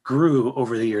 But it grew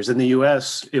over the years. In the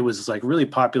US, it was like really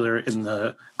popular in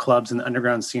the clubs and the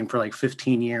underground scene for like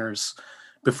 15 years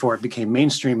before it became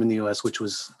mainstream in the US, which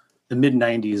was the mid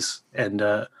 90s. And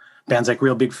bands like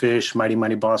Real Big Fish, Mighty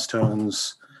Mighty Boss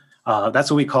Tones, that's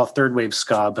what we call third wave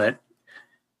ska, but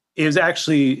it was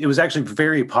actually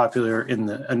very popular in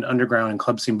the underground and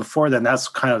club scene before then. That's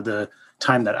kind of the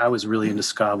time that I was really into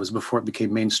ska, was before it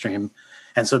became mainstream.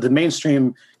 And so the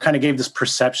mainstream kind of gave this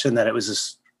perception that it was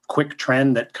this quick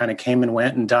trend that kind of came and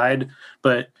went and died,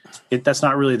 but that's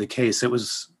not really the case. It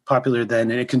was popular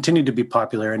then, and it continued to be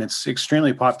popular, and it's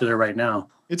extremely popular right now.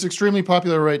 It's extremely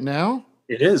popular right now?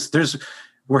 It is.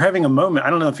 We're having a moment. I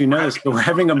don't know if you know this, but we're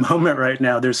having a moment right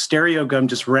now. There's Stereo Gum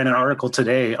just ran an article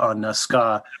today on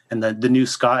ska and the new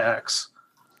ska acts.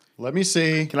 Let me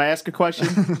see. Can I ask a question?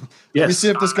 Let me see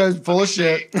if this guy's full of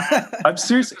shit. I'm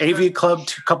serious. AV Club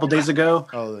a couple days ago.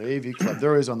 Oh, the AV Club.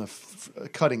 They're always on the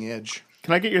cutting edge.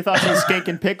 Can I get your thoughts on Skank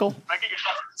and Pickle?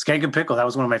 Skank and Pickle. That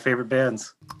was one of my favorite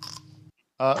bands.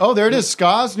 There it is.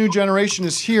 Ska's new generation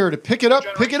is here to pick it up.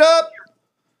 Pick it up.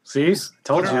 See,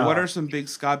 told you. What are some big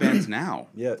ska bands now?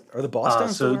 Yeah, are the Boston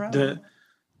still around?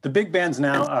 The big bands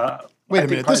now. Wait a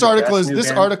minute. This article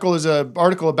is an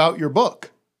article about your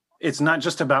book. It's not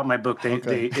just about my book.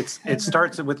 It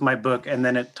starts with my book, and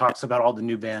then it talks about all the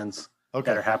new bands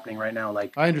that are happening right now,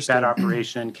 like I understand. Bad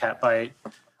Operation, Catbite.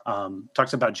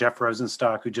 Talks about Jeff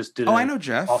Rosenstock, who just did. I know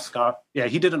Jeff. All ska. Yeah,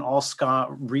 he did an all ska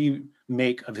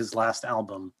remake of his last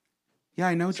album. Yeah,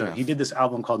 I know Jeff. He did this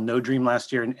album called No Dream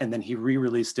last year, and then he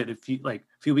re-released it a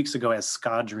few weeks ago as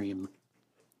Ska Dream.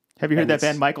 Have you heard that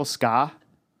band Michael Ska?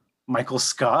 Michael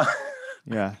Ska.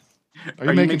 Yeah. Are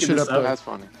you making shit up? That's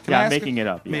funny. I'm making it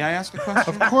up. Yeah. May I ask a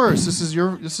question? Of course. This is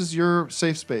your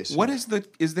safe space.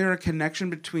 Is there a connection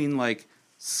between like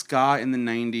ska in the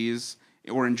 90s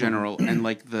or in general and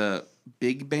like the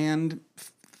big band?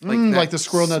 Like the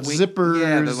Squirrel Nut Zippers,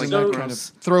 that kind of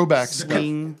throwback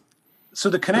swing. So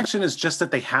the connection is just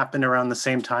that they happened around the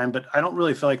same time, but I don't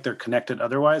really feel like they're connected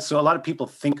otherwise. So a lot of people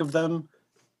think of them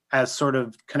as sort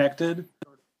of connected,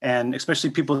 and especially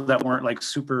people that weren't like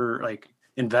super like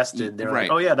invested. They're like,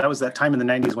 oh yeah, that was that time in the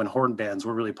 90s when horn bands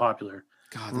were really popular.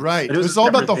 God, right. It was all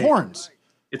about the horns.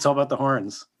 It's all about the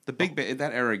horns. The big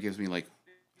that era gives me like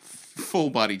full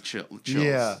body chills.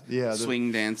 Yeah.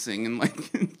 Swing dancing and like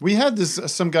we had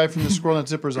some guy from the Squirrel Nut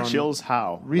Zippers on. Chills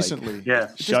how? Recently.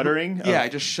 Like, shuddering? Yeah,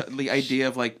 the idea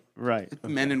of like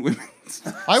men and women.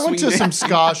 I went to some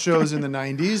ska shows in the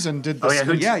 90s and did this.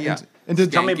 And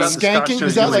did tell me about skanking?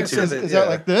 Is that like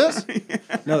this?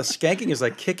 No, the skanking is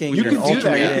like kicking. You and can do that. You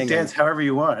can alternating. dance however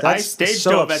you want. I stage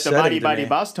dove at the Mighty Mighty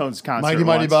Boss Tones concert. Mighty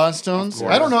Mighty Boss Tones?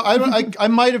 I don't know. I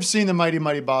might have seen the Mighty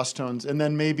Mighty Boss Tones and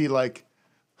then maybe like,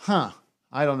 I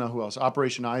don't know who else.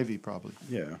 Operation Ivy, probably.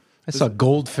 Yeah. I saw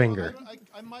Goldfinger.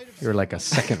 You're like a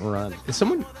second run. Is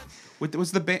someone...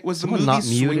 Was the someone movie not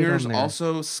muted Swingers on there?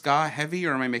 also ska heavy,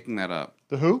 or am I making that up?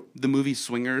 The who? The movie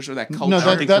Swingers, or that culture? No,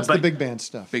 that's the big band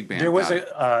stuff. Big band. There was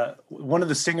one of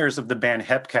the singers of the band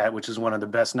Hepcat, which is one of the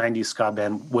best 90s ska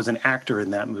band, was an actor in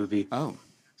that movie. Oh.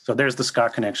 So there's the ska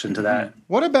connection to that.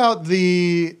 What about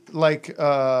the kind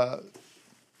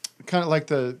of like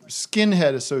the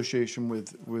skinhead association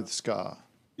with ska?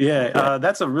 Yeah,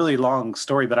 that's a really long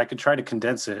story, but I could try to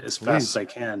condense it as fast as I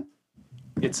can.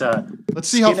 It's let's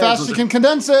see how fast you can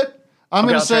condense it. I'm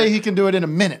going to say he can do it in a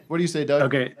minute. What do you say, Doug?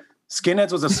 Okay.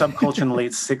 Skinheads was a subculture in the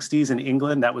late 60s in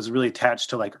England that was really attached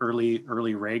to like early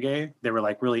reggae. They were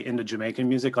like really into Jamaican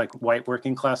music, like white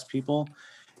working class people.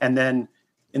 And then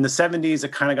in the 70s,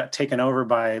 it kind of got taken over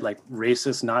by like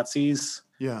racist Nazis.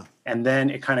 Yeah. And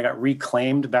then it kind of got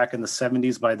reclaimed back in the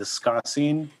 70s by the ska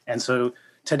scene. And so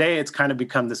today it's kind of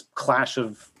become this clash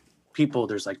of people.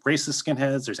 There's like racist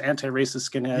skinheads, there's anti-racist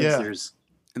skinheads,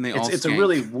 it's a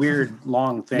really weird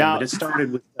long thing, but it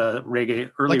started with reggae,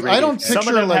 early reggae. I don't picture some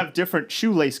of them have different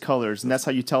shoelace colors, and that's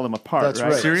how you tell them apart. That's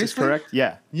right. Seriously? Correct?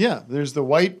 Yeah. Yeah. There's the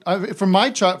white. From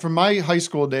my high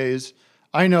school days,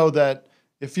 I know that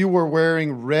if you were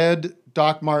wearing red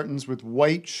Doc Martens with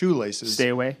white shoelaces, Stay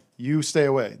away. You stay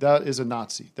away. That is a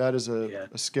Nazi. That is a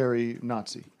scary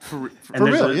Nazi. For And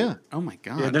there's real, a- yeah. Oh my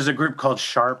god. Yeah, there's a group called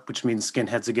SHARP, which means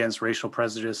Skinheads Against Racial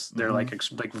Prejudice. They're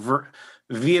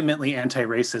vehemently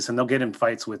anti-racist, and they'll get in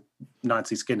fights with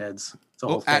Nazi skinheads. It's a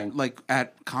whole thing.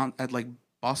 At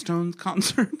Boston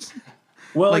concerts.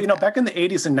 Well, back in the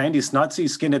 80s and 90s, Nazi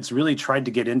skinheads really tried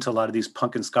to get into a lot of these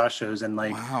punk and ska shows, and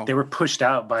they were pushed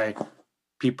out by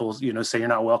people, say you're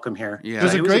not welcome here. Yeah.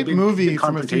 There's a It was great big movie from a few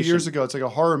confrontation. years ago. It's like a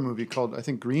horror movie called, I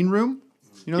think, Green Room.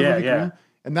 You know the Yeah, movie yeah. Green Room?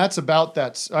 And that's about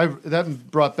that. That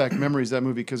brought back memories, that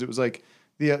movie, because it was like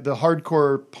the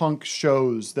hardcore punk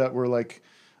shows that were like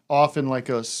off in like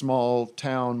a small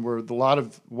town where a lot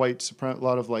of white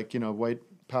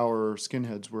power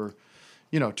skinheads were,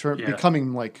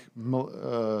 becoming like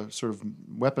sort of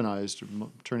weaponized, or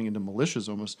turning into militias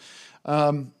almost.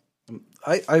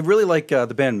 I really like the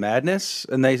band Madness,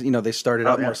 and they started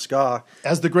out more ska.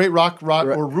 As the great rock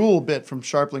or rule bit from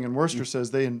Sharpling and Worcester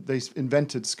says, they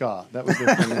invented ska. That was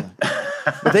their thing.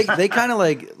 But they kind of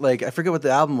like I forget what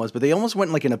the album was, but they almost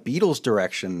went like in a Beatles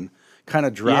direction, kind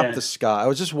of dropped the ska. I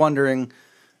was just wondering,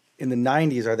 in the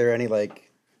 90s, are there any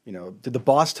did the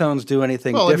Boss Tones do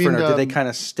anything different, or did they kind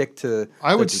of stick to?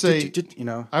 I would say,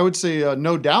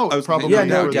 No Doubt probably. Yeah,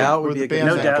 No Doubt would be the a good band.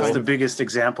 No example. Doubt's the biggest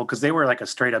example because they were like a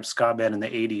straight up ska band in the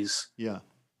 80s. Yeah,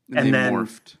 and they then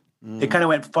morphed. They kind of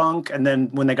went funk, and then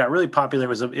when they got really popular,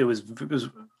 it was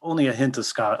only a hint of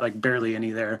ska, like barely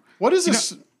any there. What is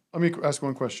this? Let me ask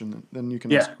one question, then you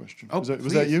can ask a question. Oh, was that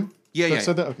please. you? Yeah, that yeah.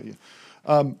 said that? Okay,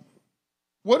 yeah.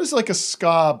 What is like a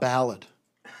ska ballad?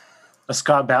 A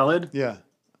ska ballad? Yeah.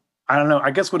 I don't know.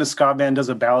 I guess when a ska band does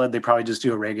a ballad, they probably just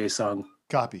do a reggae song.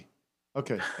 Copy.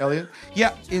 Okay, Elliot.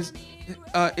 Yeah, if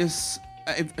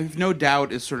No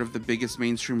Doubt is sort of the biggest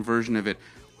mainstream version of it,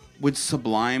 would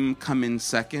Sublime come in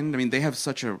second? I mean, they have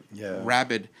such a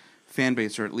rabid fan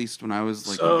base, or at least when I was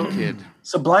like a kid.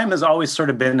 Sublime has always sort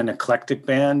of been an eclectic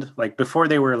band. Like before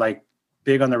they were like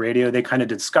big on the radio, they kind of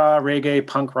did ska, reggae,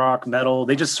 punk rock, metal.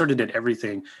 They just sort of did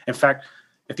everything. In fact,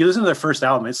 if you listen to their first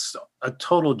album, it's a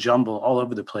total jumble all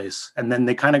over the place. And then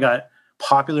they kind of got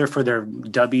popular for their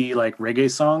dubby like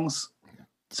reggae songs.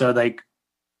 So like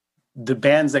the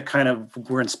bands that kind of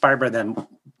were inspired by them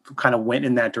kind of went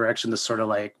in that direction, this sort of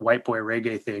like white boy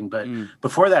reggae thing. But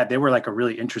before that, they were like a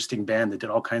really interesting band that did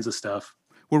all kinds of stuff.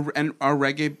 Were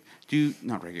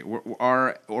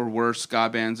ska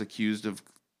bands accused of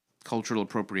cultural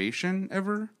appropriation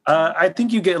ever? I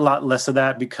think you get a lot less of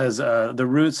that because the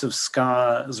roots of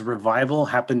ska's revival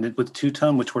happened with Two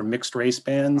Tone, which were mixed race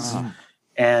bands.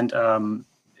 And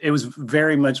it was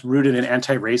very much rooted in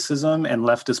anti-racism and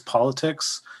leftist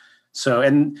politics. So,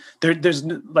 and there's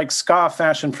like ska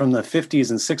fashion from the 50s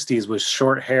and 60s was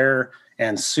short hair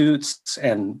and suits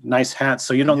and nice hats.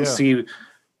 So you don't see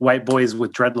white boys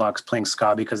with dreadlocks playing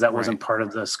ska because that wasn't part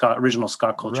of the original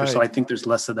ska culture. So I think there's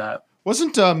less of that.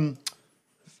 Wasn't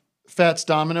Fats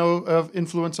Domino of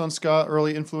influence on ska,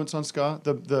 early influence on ska?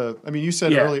 I mean, you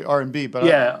said early R&B, but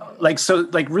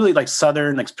really like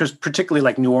Southern, like particularly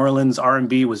like New Orleans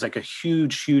R&B was like a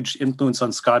huge influence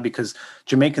on ska because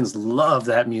Jamaicans love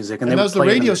that music, and that they was would the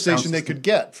play it in radio their sound station they system. could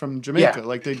get from Jamaica. Yeah.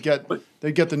 Like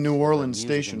they'd get the New Orleans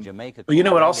station. But you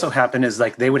know what also happened is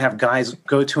like they would have guys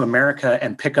go to America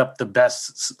and pick up the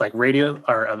best like radio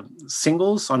or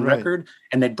singles on record,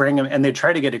 and they'd bring them and they'd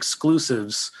try to get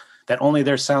exclusives that only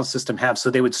their sound system have.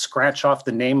 So they would scratch off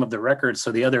the name of the record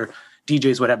so the other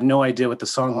DJs would have no idea what the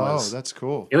song was. Oh, that's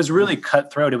cool. It was really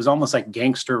cutthroat. It was almost like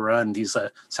gangster run, these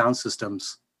sound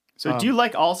systems. So do you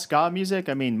like all ska music?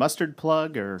 I mean, Mustard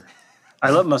Plug or... I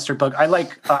love Mustard Plug. I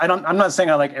like, I'm not saying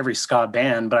I like every ska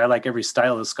band, but I like every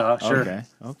style of ska. Sure.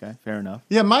 Okay, fair enough.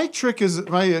 Yeah, my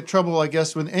trouble, I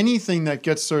guess, with anything that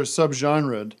gets sort of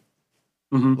subgenred,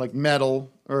 like metal,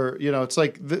 or it's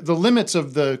like the limits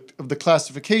of the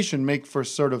classification make for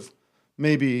sort of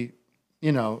maybe,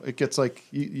 it gets like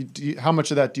how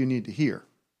much of that do you need to hear?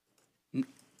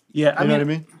 Yeah, you know what I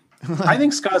mean. I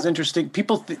think ska's interesting.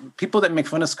 People that make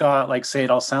fun of ska like say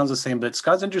it all sounds the same, but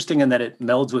ska's interesting in that it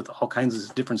melds with all kinds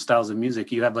of different styles of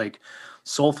music. You have like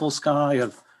soulful ska, you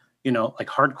have like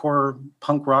hardcore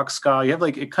punk rock ska. You have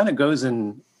like it kind of goes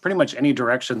in pretty much any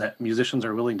direction that musicians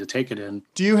are willing to take it in.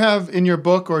 Do you have in your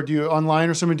book or do you online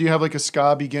or something, do you have like a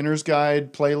ska beginner's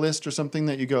guide playlist or something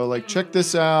that you go like, check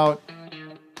this out?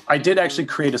 I did actually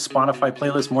create a Spotify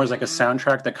playlist more as like a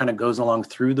soundtrack that kind of goes along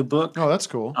through the book. Oh, that's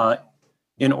cool.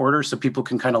 In order so people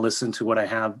can kind of listen to what I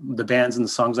have, the bands and the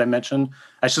songs I mentioned.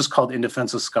 It's just called In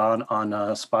Defense of Ska on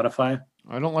Spotify.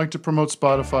 I don't like to promote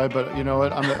Spotify, but you know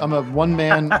what? I'm a one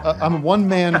man. I'm a one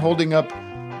man holding up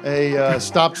a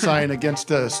stop sign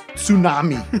against a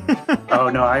tsunami. Oh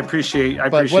no, I appreciate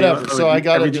whatever. So I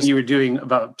got everything you were doing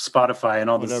about Spotify and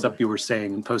all the stuff you were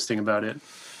saying and posting about it.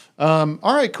 All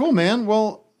right, cool, man.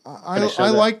 Well, I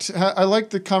liked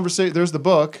the conversation. There's the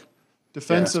book,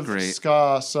 Defense of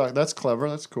Ska. That's clever.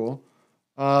 That's cool.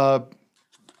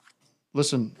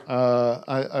 Listen,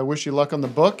 I wish you luck on the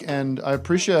book, and I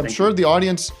appreciate. I'm sure the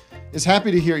audience is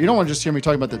happy to hear. You don't want to just hear me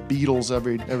talking about the Beatles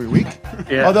every week.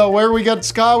 Yeah. Although where we got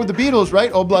ska with the Beatles, right?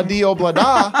 Obla di, obla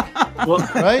da. Well,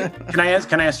 right? Can I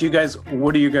ask you guys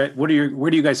where do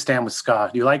you guys stand with ska?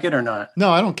 Do you like it or not?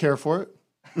 No, I don't care for it.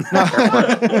 No,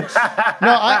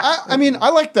 I mean, I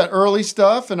like that early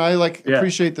stuff, and I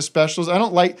appreciate the specials.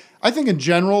 I think in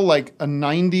general, like a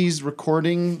 90s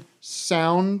recording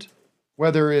sound,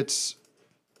 whether it's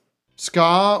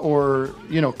ska or,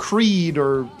 Creed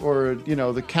or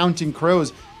the Counting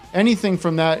Crows, anything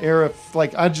from that era,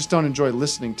 I just don't enjoy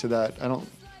listening to that. I don't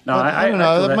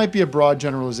know. That might be a broad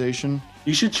generalization.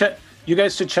 You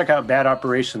guys should check out Bad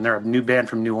Operation. They're a new band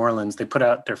from New Orleans. They put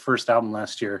out their first album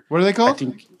last year. What are they called? I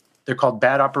think they're called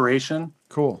Bad Operation.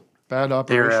 Cool. Bad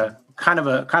Operation. They're kind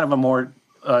of a more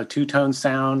two-tone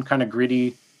sound, kind of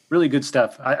gritty, really good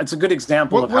stuff. It's a good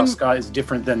example of how ska is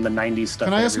different than the 90s stuff.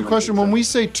 Can I ask a question? When we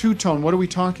say two-tone, what are we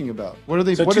talking about? What are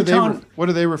they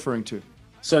referring to?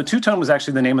 So Two-Tone was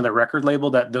actually the name of the record label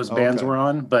that those bands were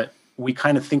on, but we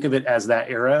kind of think of it as that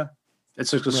era. It's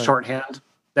just a shorthand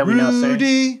that we now say.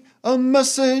 Rudy, a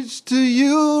message to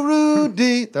you,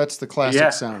 Rudy. That's the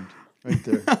classic sound right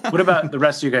there. What about the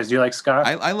rest of you guys? Do you like ska?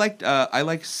 I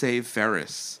like Save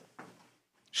Ferris.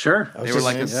 Sure. They were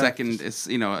like a second, it's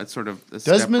sort of a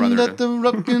Desmond stepbrother at the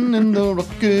rockin' in the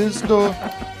rockin' store.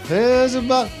 There's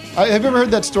about. Have you ever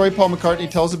heard that story Paul McCartney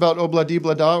tells about Obla Di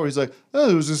Bla Da, where he's like,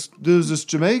 there was this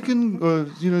Jamaican,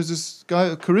 this guy,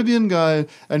 a Caribbean guy,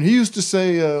 and he used to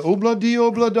say Obla Di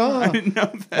Obla Da. I didn't know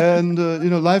that. And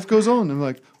life goes on. I'm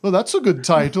like, well, that's a good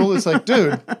title. It's like,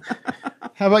 dude,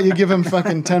 how about you give him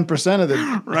fucking 10% of the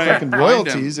fucking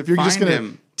royalties if you're just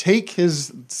gonna take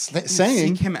his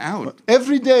saying. Seek him out.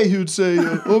 Every day he would say,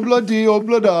 Obla Di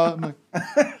Obla Da. I'm like,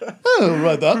 I'll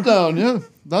write that down. Yeah,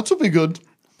 that will be good.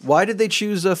 Why did they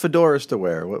choose fedoras to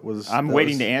wear? What was? I'm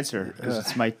waiting to answer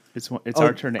because it's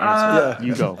our turn to answer.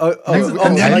 You go.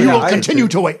 And then you will continue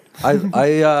to wait.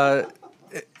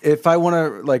 If I want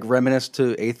to reminisce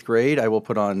to 8th grade, I will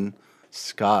put on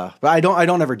ska. But I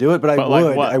don't ever do it. But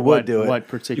I would do it. What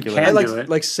particular? You can do it.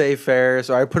 Like Say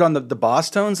Ferris, or I put on the Boss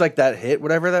Tones, like that hit,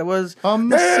 whatever that was.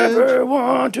 Never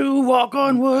want to walk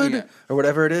on wood, or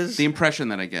whatever it is. The impression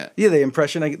that I get. Yeah, the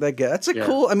impression I get. That's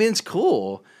cool. I mean, it's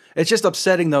cool. It's just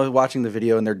upsetting though watching the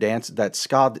video and their dance. That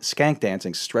skank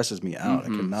dancing stresses me out.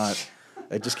 Mm-hmm. I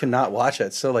just cannot watch it.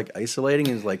 It's so isolating.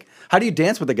 Is how do you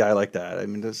dance with a guy like that? I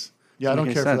mean, this. Yeah, I don't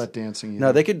care for that dancing.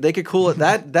 No, they could cool it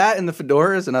that and the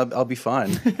fedoras, and I'll be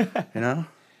fine. Yeah,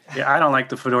 I don't like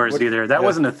the fedoras either. That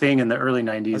wasn't a thing in the early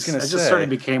 90s. It just sort of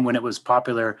became when it was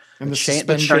popular. And the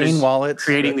chain wallets,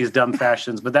 creating these dumb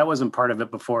fashions, but that wasn't part of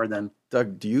it before then.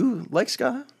 Doug, do you like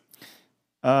ska?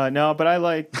 No, but I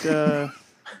like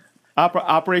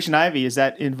Operation Ivy. Is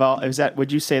that involved?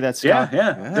 Would you say that's ska?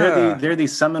 Yeah. They're the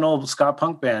seminal ska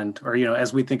punk band, or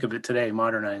as we think of it today,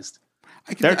 modernized.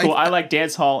 They're cool. I like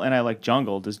dance hall and I like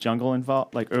jungle. Does jungle involve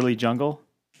early jungle?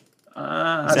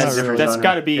 That's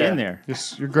got to be in there.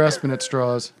 You're grasping at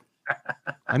straws.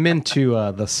 I'm into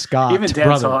the Scott even dance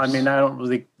brothers. hall. I mean, I don't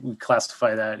really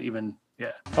classify that even.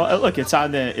 Yeah. Oh, look,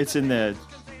 it's in the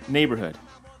neighborhood.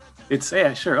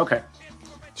 Sure, okay.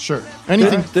 Sure.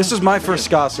 Anything. This is my first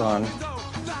ska song.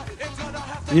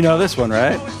 You know this one,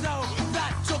 right?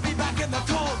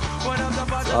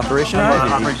 Operation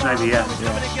Ivy. Operation Ivy, yeah.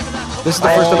 This is the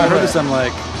first time I heard this. I'm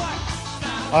like,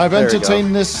 I've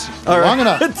entertained this long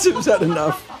enough. Is that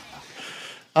enough?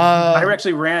 I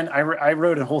actually I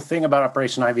wrote a whole thing about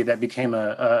Operation Ivy that became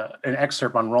an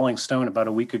excerpt on Rolling Stone about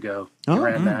a week ago. I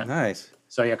ran that. Nice.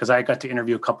 So yeah, because I got to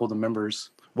interview a couple of the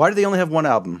members. Why did they only have one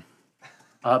album?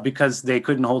 Because they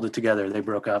couldn't hold it together. They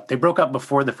broke up. They broke up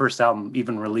before the first album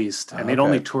even released, and they'd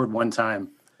only toured one time.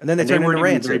 And then they turned into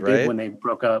Rancid, very big when they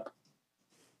broke up.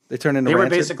 They turned into They were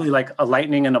Rancid? basically like a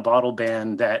lightning in a bottle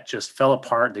band that just fell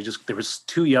apart. They was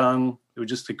too young.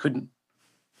 They couldn't.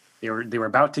 They were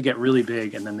about to get really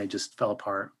big, and then they just fell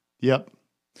apart. Yep.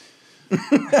 They've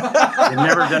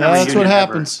never done a That's what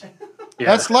happens. Yeah.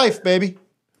 That's life, baby.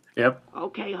 Yep.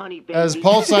 Okay, honey, baby. As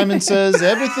Paul Simon says,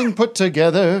 everything put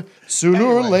together sooner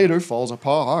or later falls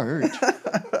apart.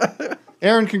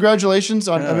 Aaron, congratulations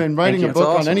on. I mean, writing a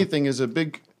book on anything is a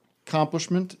big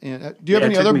accomplishment. And do you have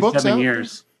any other books 7 out?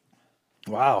 years.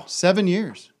 Wow, 7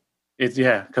 years.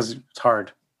 Because it's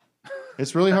hard.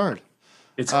 It's really hard.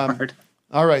 It's hard.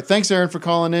 All right. Thanks, Aaron, for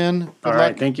calling in. Good All luck.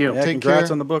 right, thank you. Yeah, Take congrats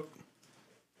care. on the book.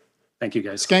 Thank you,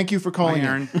 guys. Skank you for calling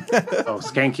Aaron. in. Oh,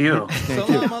 skank you. Thank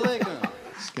you.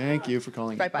 Skank you for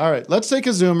calling in. All right. Let's take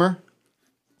a Zoomer.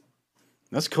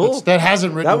 That's cool. That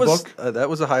hasn't written that a was, book. That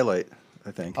was a highlight,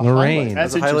 I think. Lorraine.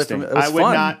 That's That was a highlight interesting. from- it was I would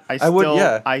fun. not. I would, still.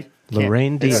 yeah. I can't.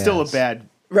 Lorraine It's still a Diaz. bad.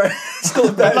 Right. Still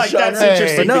a bad Like genre. that's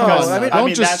interesting no, because I mean,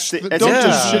 don't that's just- it's don't an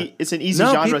just easy- shit. it's an easy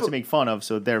No, genre people- to make fun of.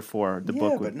 So therefore, the yeah,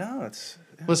 book but would. no, it's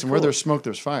Listen, where there's smoke,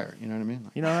 there's fire. You know what I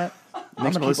mean? You know what? I'm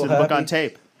Makes going to listen to people the book on happy.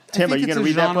 tape. I Tim, are think you it's going to a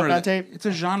read that book genre on tape? It's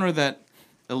a genre that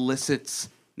elicits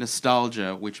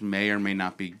nostalgia, which may or may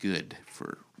not be good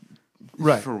for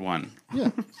one.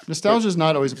 Yeah, nostalgia is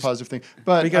not always a positive thing,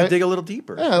 but you got to dig a little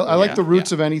deeper. Yeah, I like the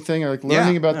roots of anything. I like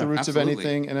learning about the roots absolutely. of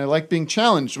anything, and I like being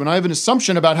challenged. When I have an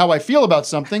assumption about how I feel about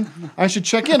something, I should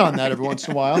check in on that every once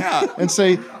in a while and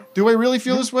say, "Do I really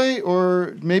feel this way,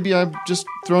 or maybe I've just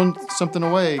thrown something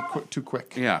away too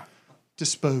quick?" Yeah,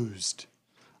 disposed.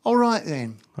 All right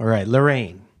then. All right,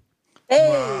 Lorraine.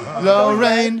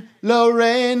 Lorraine,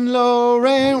 Lorraine,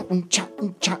 Lorraine.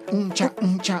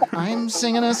 I'm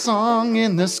singing a song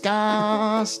in the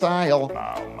ska style.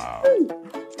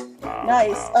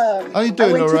 Nice. How you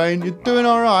doing, Lorraine? You doing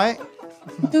all right?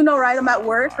 Doing all right. I'm at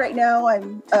work right now.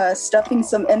 I'm stuffing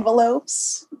some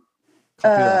envelopes.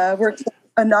 We're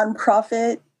a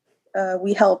nonprofit.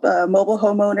 We help mobile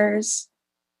homeowners.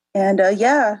 And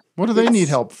yeah. What do they need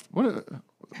help? What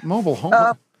mobile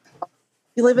home?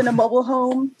 You live in a mobile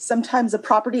home. Sometimes the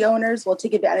property owners will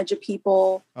take advantage of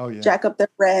people, jack up their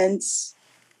rents.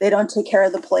 They don't take care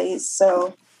of the place.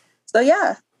 So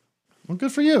yeah. Well,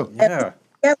 good for you. Yeah.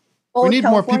 We need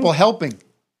more people helping.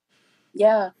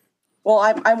 Yeah. Well,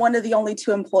 I'm one of the only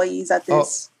 2 employees at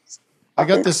this. I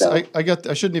got this. So.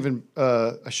 I shouldn't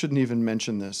even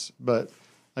mention this, but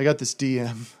I got this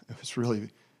DM. It was really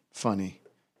funny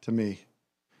to me.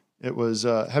 It was,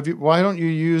 why don't you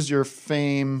use your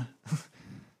fame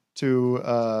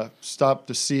to stop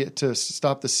the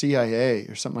CIA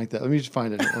or something like that? Let me just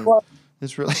find it.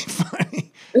 It's really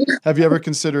funny. Have you ever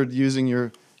considered using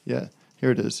your? Yeah,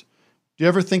 here it is. Do you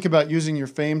ever think about using your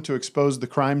fame to expose the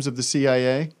crimes of the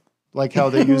CIA, like how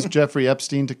they used Jeffrey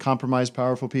Epstein to compromise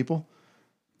powerful people?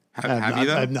 Have you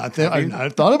though? I've not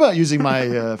thought about using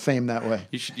my fame that way.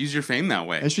 You should use your fame that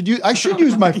way. I should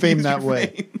use my fame that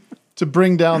way to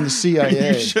bring down the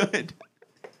CIA. You should.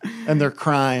 And their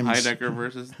crimes. Heidecker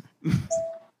versus.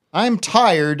 I'm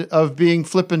tired of being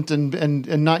flippant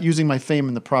and not using my fame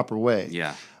in the proper way.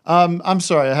 Yeah. I'm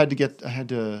sorry. I had to get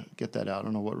that out. I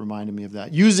don't know what reminded me of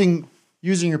that. Using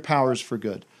your powers for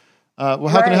good. Well,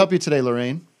 how can I help you today,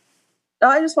 Lorraine?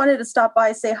 I just wanted to stop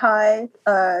by, say hi,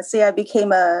 say I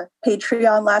became a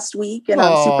Patreon last week, and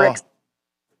I'm super excited.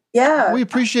 Yeah. We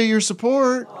appreciate your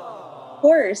support. Of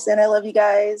course, and I love you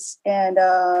guys, and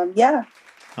yeah.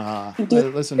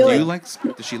 Listen, Do you like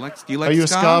Are you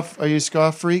ska? Are you a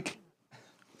ska freak?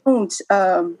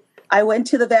 I went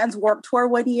to the Vans Warped Tour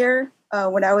one year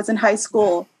when I was in high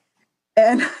school,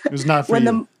 and it was not for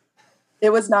you.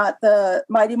 It was not. The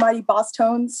Mighty Mighty Boss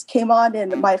Tones came on,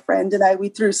 and my friend and I, we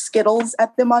threw Skittles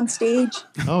at them on stage.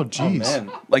 Oh, geez. Oh,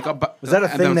 man. Like, was that a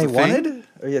thing they was a thing? wanted?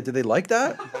 Or yeah, did they like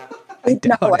that? They did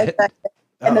not like that.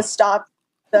 And the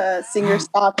singer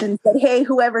stopped and said, "Hey,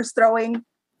 whoever's throwing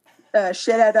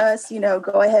shit at us,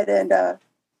 go ahead and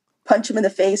punch him in the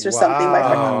face or something." My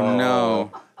friend. Oh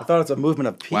no! I thought it's a movement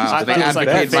of peace. Wow, they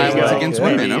advocate violence against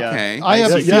women. Okay. I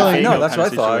have a feeling. No, that's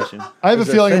what I thought. I have a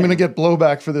feeling I'm going to get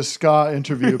blowback for this ska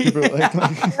interview. People are like,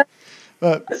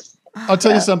 but I'll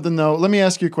tell you something though. Let me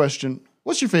ask you a question.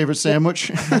 What's your favorite sandwich?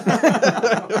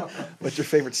 What's your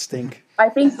favorite stink? I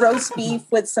think roast beef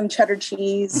with some cheddar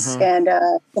cheese and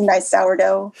some nice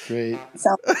sourdough. Great.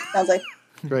 Sounds like.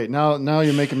 Great. Now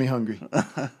you're making me hungry.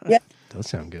 Yeah. Does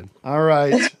sound good. All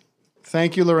right.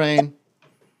 Thank you, Lorraine.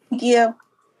 Thank you.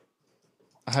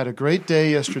 I had a great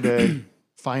day yesterday.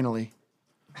 Finally.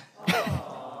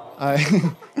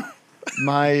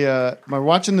 My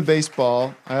watching the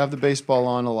baseball. I have the baseball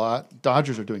on a lot.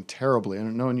 Dodgers are doing terribly. I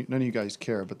don't know none of you guys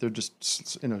care, but they're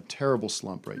just in a terrible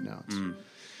slump right now.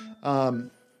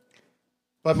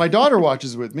 But my daughter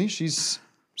watches with me. She's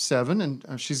 7,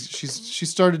 and she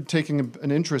started taking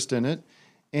an interest in it.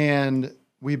 And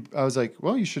I was like,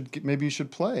 well, maybe you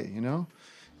should play,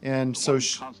 And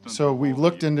so we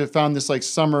looked into found this like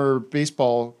summer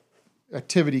baseball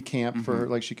activity camp for her,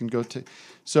 like she can go to.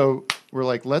 So we're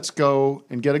like, let's go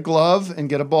and get a glove and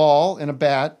get a ball and a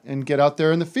bat and get out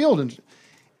there in the field.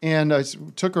 And I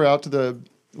took her out to the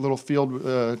little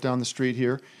field down the street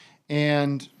here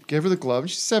and gave her the glove.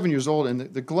 She's 7 years old, and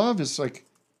the glove is like,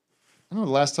 I don't know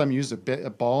the last time you used a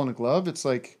ball and a glove. It's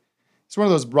like it's one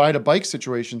of those ride a bike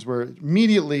situations where it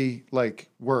immediately like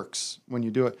works when you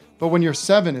do it. But when you're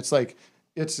 7, it's like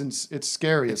it's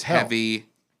scary. It's heavy.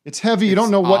 It's heavy. You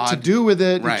don't know what to do with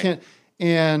it. Right. You can't.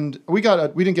 And we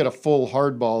didn't get a full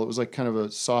hard ball. It was like kind of a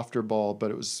softer ball,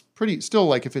 but it was still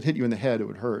like if it hit you in the head, it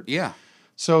would hurt. Yeah.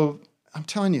 So I'm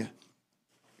telling you,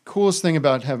 coolest thing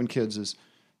about having kids is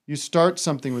you start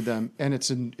something with them and it's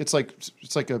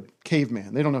like a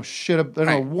caveman. They don't know shit. They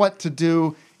don't know what to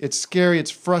do. It's scary.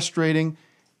 It's frustrating.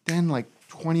 Then like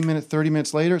 20 minutes, 30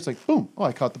 minutes later, it's like, boom. Oh,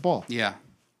 I caught the ball. Yeah.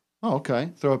 Oh,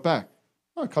 okay. Throw it back.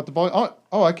 Oh, I caught the ball.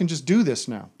 Oh, I can just do this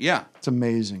now. Yeah. It's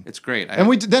amazing. It's great.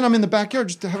 Then I'm in the backyard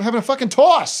just having a fucking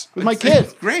toss with my kid.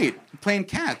 It's great. Playing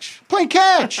catch. Playing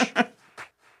catch.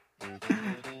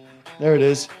 There it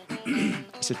is. I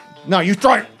said, no, you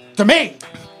throw it to me.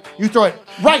 You throw it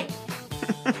right.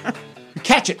 You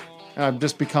catch it. And I've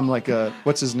just become like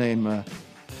what's his name?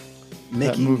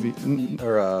 Mickey. That movie.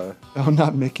 Oh,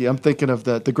 not Mickey. I'm thinking of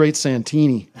the Great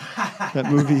Santini.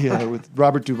 That movie with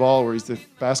Robert Duvall where he's the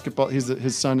basketball.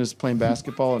 His son is playing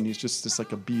basketball and he's just this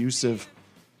like abusive,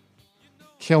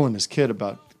 killing his kid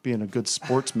about being a good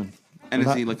sportsman. And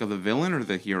is he like the villain or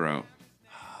the hero?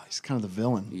 He's kind of the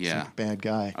villain. Yeah. He's like a bad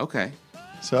guy. Okay.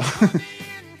 So,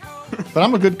 but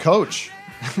I'm a good coach.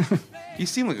 You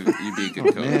seem like you'd be a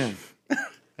good coach. Man.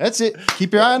 That's it.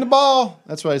 Keep your eye on the ball.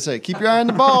 That's what I say. Keep your eye on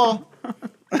the ball.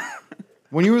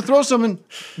 When you throw something,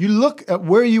 you look at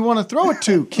where you want to throw it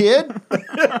to, kid.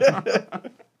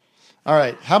 All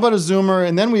right. How about a Zoomer?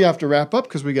 And then we have to wrap up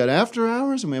because we got after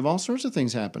hours and we have all sorts of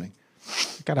things happening.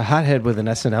 Got a hothead with an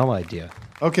SNL idea.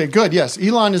 Okay, good. Yes,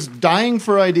 Elon is dying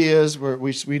for ideas.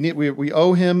 We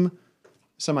owe him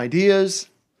some ideas.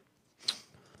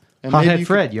 And Hothead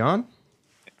Fred, you on?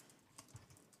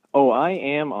 Oh, I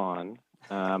am on.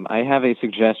 I have a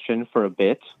suggestion for a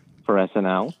bit for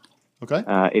SNL. Okay.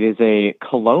 It is a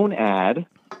cologne ad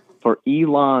for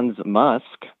Elon's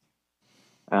Musk.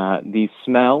 The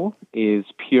smell is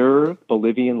pure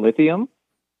Bolivian lithium.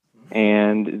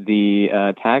 And the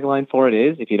tagline for it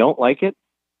is, if you don't like it,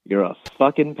 you're a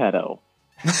fucking pedo.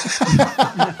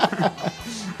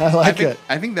 I it.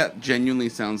 I think that genuinely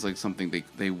sounds like something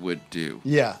they would do.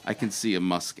 Yeah. I can see a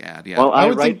Musk ad. Yeah. Well, I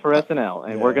write for SNL,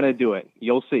 and we're going to do it.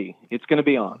 You'll see. It's going to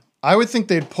be on. I would think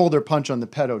they'd pull their punch on the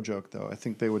pedo joke, though. I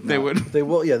think they would. They would. They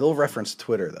will. Yeah, they'll reference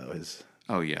Twitter, though.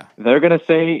 Oh, yeah. They're going to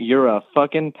say you're a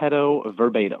fucking pedo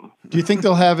verbatim. Do you think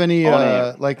they'll have any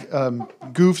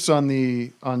goofs on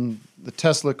the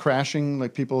Tesla crashing,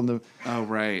 like people in the? Oh,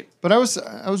 right. But I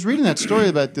was reading that story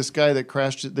about this guy that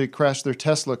crashed. They crashed their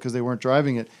Tesla because they weren't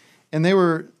driving it, and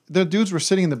the dudes were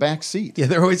sitting in the back seat. Yeah,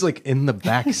 they're always like in the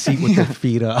back seat with their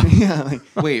feet up. Yeah.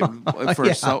 Wait,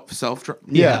 for self-drive?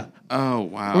 Yeah. Oh,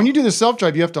 wow. When you do the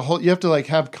self-drive, you have to like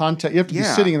have contact. You have to be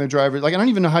sitting in the driver. Like I don't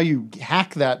even know how you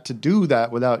hack that to do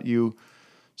that without you.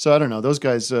 So I don't know. Those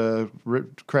guys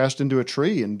crashed into a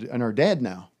tree and are dead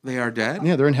now. They are dead?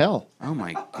 Yeah, they're in hell. Oh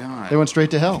my God. They went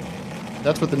straight to hell.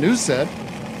 That's what the news said.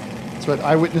 That's what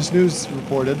Eyewitness News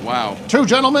reported. Wow. 2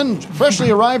 gentlemen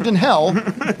freshly arrived in hell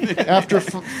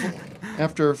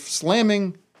after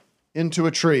slamming into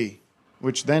a tree,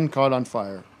 which then caught on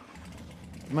fire.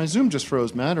 My Zoom just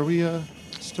froze, Matt. Are we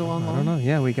still online? I don't know.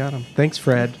 Yeah, we got him. Thanks,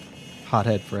 Fred.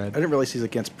 Hothead Fred. I didn't realize he's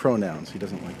against pronouns. He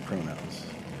doesn't like pronouns.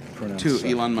 To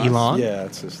Elon Musk? Elon? Yeah,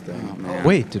 that's his thing. Oh,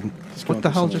 wait, what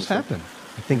the hell just happened?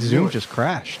 I think Zoom just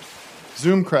crashed.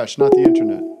 Zoom crashed, not the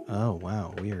internet. Oh,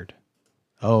 wow. Weird.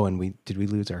 Oh, and did we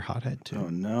lose our hothead too? Oh,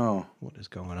 no. What is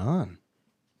going on?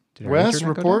 Did our Wes,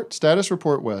 internet go report. Status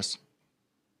report, Wes.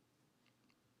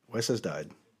 Wes has died.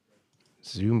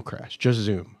 Zoom crash. Just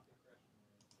Zoom.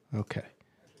 Okay.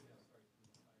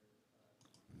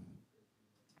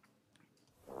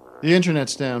 The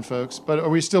internet's down, folks. But are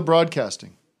we still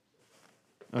broadcasting?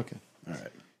 Okay. All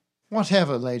right.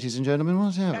 Whatever, ladies and gentlemen,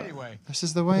 whatever. Anyway. This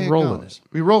is the way Roll it with goes.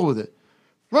 it. We roll with it.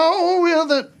 Roll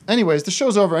with it. Anyways, the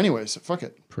show's over anyways. So fuck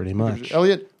it. Pretty much.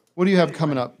 Elliot, what do you have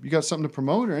coming up? You got something to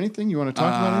promote or anything? You want to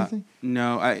talk about anything?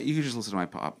 No, you can just listen to my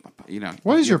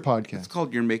What is your podcast? It's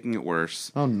called You're Making It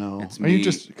Worse. Oh, no. It's Are you me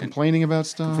just complaining about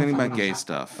stuff? Complaining about gay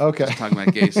stuff. Okay. Just talking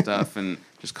about gay stuff and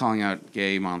just calling out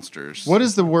gay monsters. What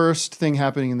is the worst thing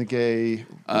happening in the gay gay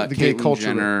Caitlyn culture?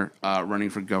 Jenner running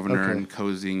for governor Okay. and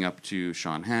cozying up to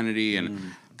Sean Hannity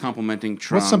and complimenting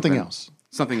Trump. What's something and- else?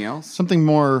 Something else? Something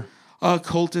more...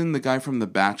 Colton, the guy from The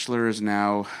Bachelor, is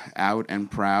now out and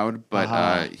proud,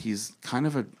 but he's kind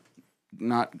of a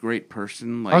not great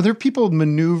person. Like, Are there people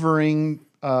maneuvering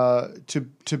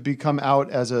to become out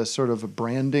as a sort of a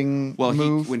branding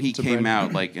move? when he It's a came brand-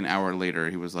 out, like an hour later,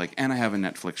 he was like, "And I have a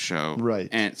Netflix show." Right.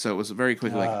 And so it was very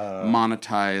quickly like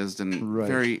monetized and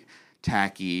very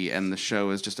tacky, and the show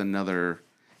is just another.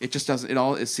 It just doesn't.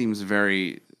 It seems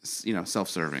very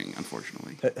self-serving.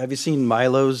 Unfortunately. Have you seen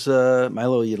Milo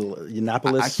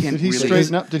Yiannopoulos? I can't. Did he really,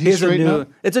 straighten up? Did he straighten up?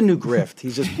 It's a new grift.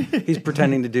 He's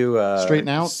pretending to do straighten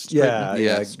out.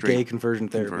 Gay conversion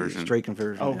therapy, straight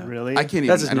conversion. Oh, yeah. really? I can't even.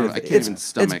 That's his I new can't thing. even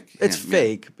stomach. It's him,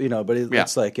 fake, but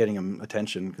it's like getting him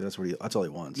attention because that's all he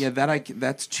wants. Yeah,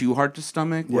 that's too hard to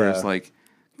stomach. Whereas like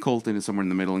Colton is somewhere in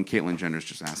the middle, and Caitlyn Jenner's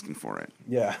just asking for it.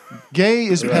 Yeah, gay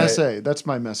is passe. That's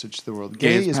my message to the world.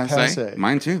 Gay is passe.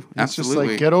 Mine too. It's Absolutely.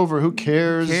 just like get over. Who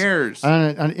cares? Who cares?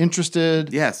 I'm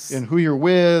uninterested. Yes. In who you're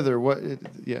with or what.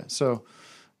 So,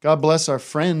 God bless our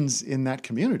friends in that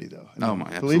community, though. Oh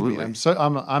my, believe absolutely. me,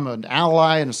 I'm an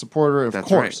ally and a supporter. Of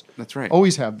course, right. That's right.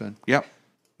 Always have been. Yep.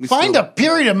 Find a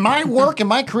period of my work and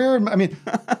my career. I mean,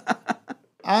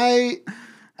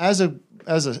 as a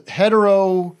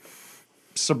hetero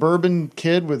suburban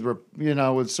kid with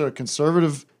sort of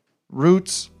conservative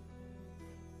roots.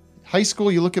 High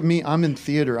school, you look at me, I'm in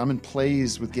theater, I'm in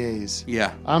plays with gays.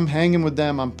 Yeah. I'm hanging with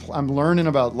them, I'm learning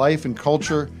about life and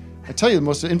culture. I tell you, the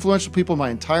most influential people in my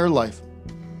entire life,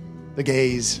 the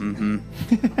gays. Mm-hmm.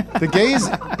 The gays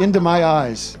into my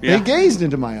eyes. Yeah. They gazed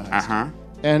into my eyes. Uh-huh.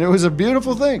 And it was a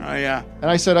beautiful thing. Oh, yeah. And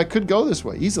I said I could go this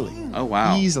way easily. Oh,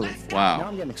 wow. Easily. Wow. Now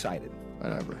I'm getting excited.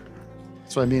 Whatever.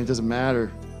 That's what I mean. It doesn't matter.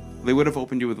 They would have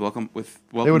opened you with welcome. They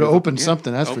would have opened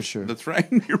something, that's for sure. That's right.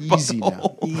 Your Easy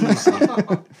butthole. now.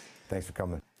 Easy. Thanks for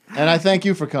coming. And I thank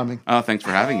you for coming. Oh, thanks for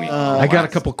having me. I got a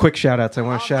couple quick shout outs. I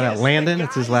want to shout out Landon.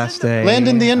 It's his last day.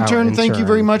 Landon, the Our intern, thank you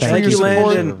very much for your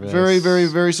support. Landon. Very, very,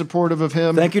 very supportive of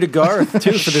him. Thank you to Garth,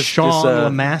 too, for this. Sean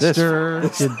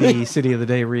Lemaster did the City of the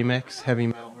Day remix, heavy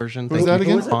metal version. Who's that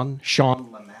again?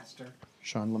 Sean Lemaster.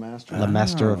 Sean Lemaster.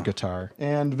 Lemaster of guitar.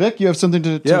 And Vic, you have something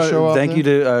to show off. Thank you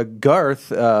to Garth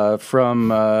from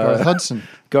Garth Hudson.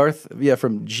 Garth,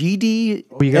 from GD.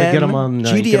 Oh, you gotta get him on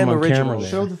GDM camera Originals.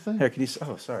 there. Show the thing. Here, can you?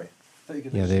 Oh, sorry.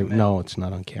 No, it's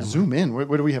not on camera. Zoom in.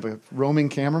 What do we have? A roaming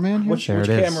cameraman here? Which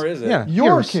camera is it? Yeah, your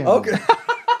yours. camera. Okay.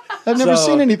 I've never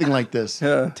seen anything like this.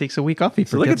 It takes a week off. He look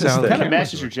at forgets this how thing. Kind of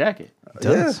matches your jacket. It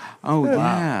does. Yeah. Oh,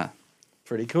 yeah.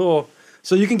 Pretty cool.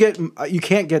 So you can't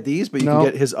get these, but you can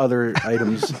get his other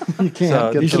items. You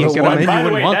can't get these the are the one. ones. By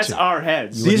the way, that's our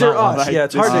heads. These are us. Yeah,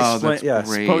 it's hard to Oh, explain. that's Yeah,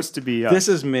 great. Supposed to be us. this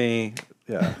is me.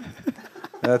 Yeah,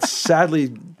 that's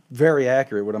sadly very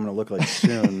accurate. What I'm going to look like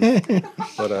soon.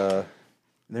 But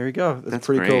there you go. That's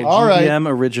pretty great. cool. All right. GDM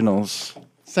Originals.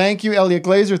 Thank you, Elliot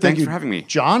Glazer. Thank Thanks you for having me.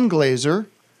 John Glazer,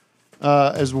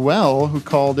 as well, who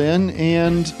called in,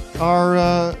 and our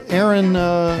Aaron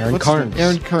Carnes.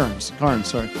 Aaron Carnes,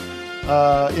 sorry.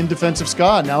 In Defense of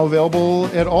Ska, now available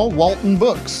at all Walden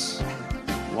Books.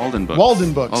 Walden Books.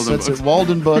 Walden Books. Walden That's Books. it.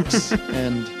 Walden Books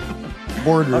and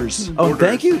Borders. Oh,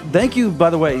 thank you. By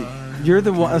the way, you're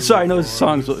the one. Sorry, I know this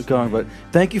song's going, but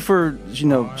thank you for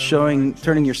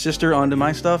turning your sister onto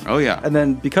my stuff. Oh, yeah. And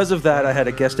then because of that, I had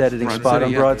a guest editing Broad spot City,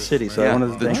 on yeah. Broad City. So I wanted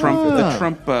to the thank Trump. you for that. The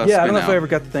Trump. Yeah, I don't know spin if I out. ever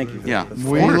got to thank you. For Yeah. that.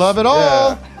 We love it all.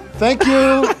 Yeah. Thank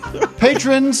you,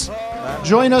 patrons.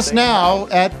 Join us now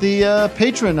at the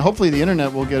Patreon. Hopefully, the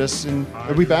internet will get us in.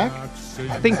 Are we back?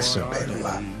 I think so.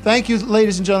 Thank you,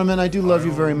 ladies and gentlemen. I do love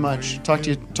you very much. Talk to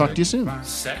you soon.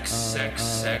 Sex.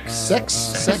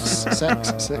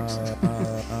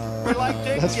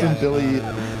 That's from Billy.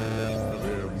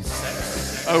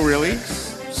 Oh, really?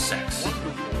 Sex.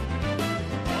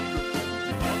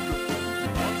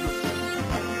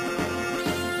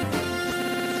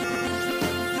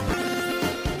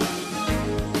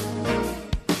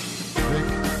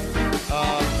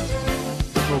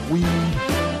 Smoke weed.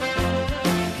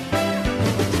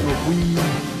 Smoke weed.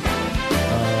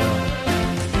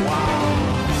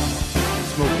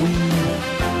 Smoke weed.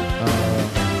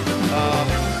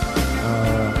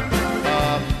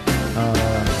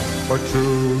 But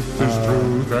truth is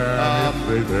truth, and if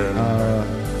they then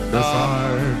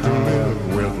decide to live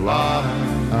with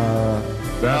lies,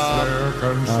 that's their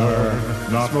concern,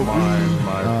 not mine,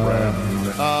 my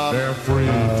friend. They're free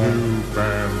to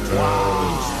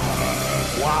fantasize.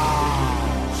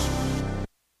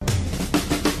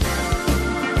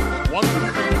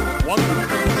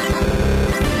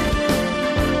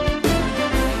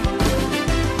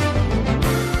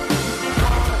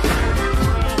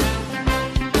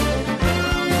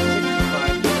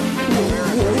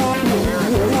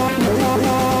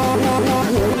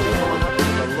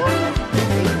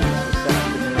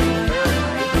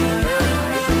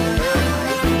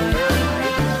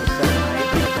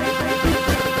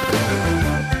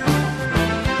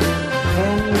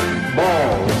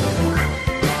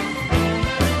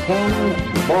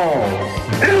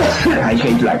 I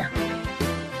hate life.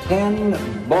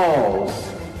 10 balls.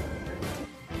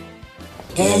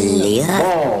 Elliot.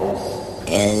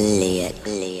 Elliot.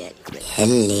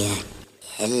 Elliot.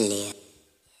 Elliot.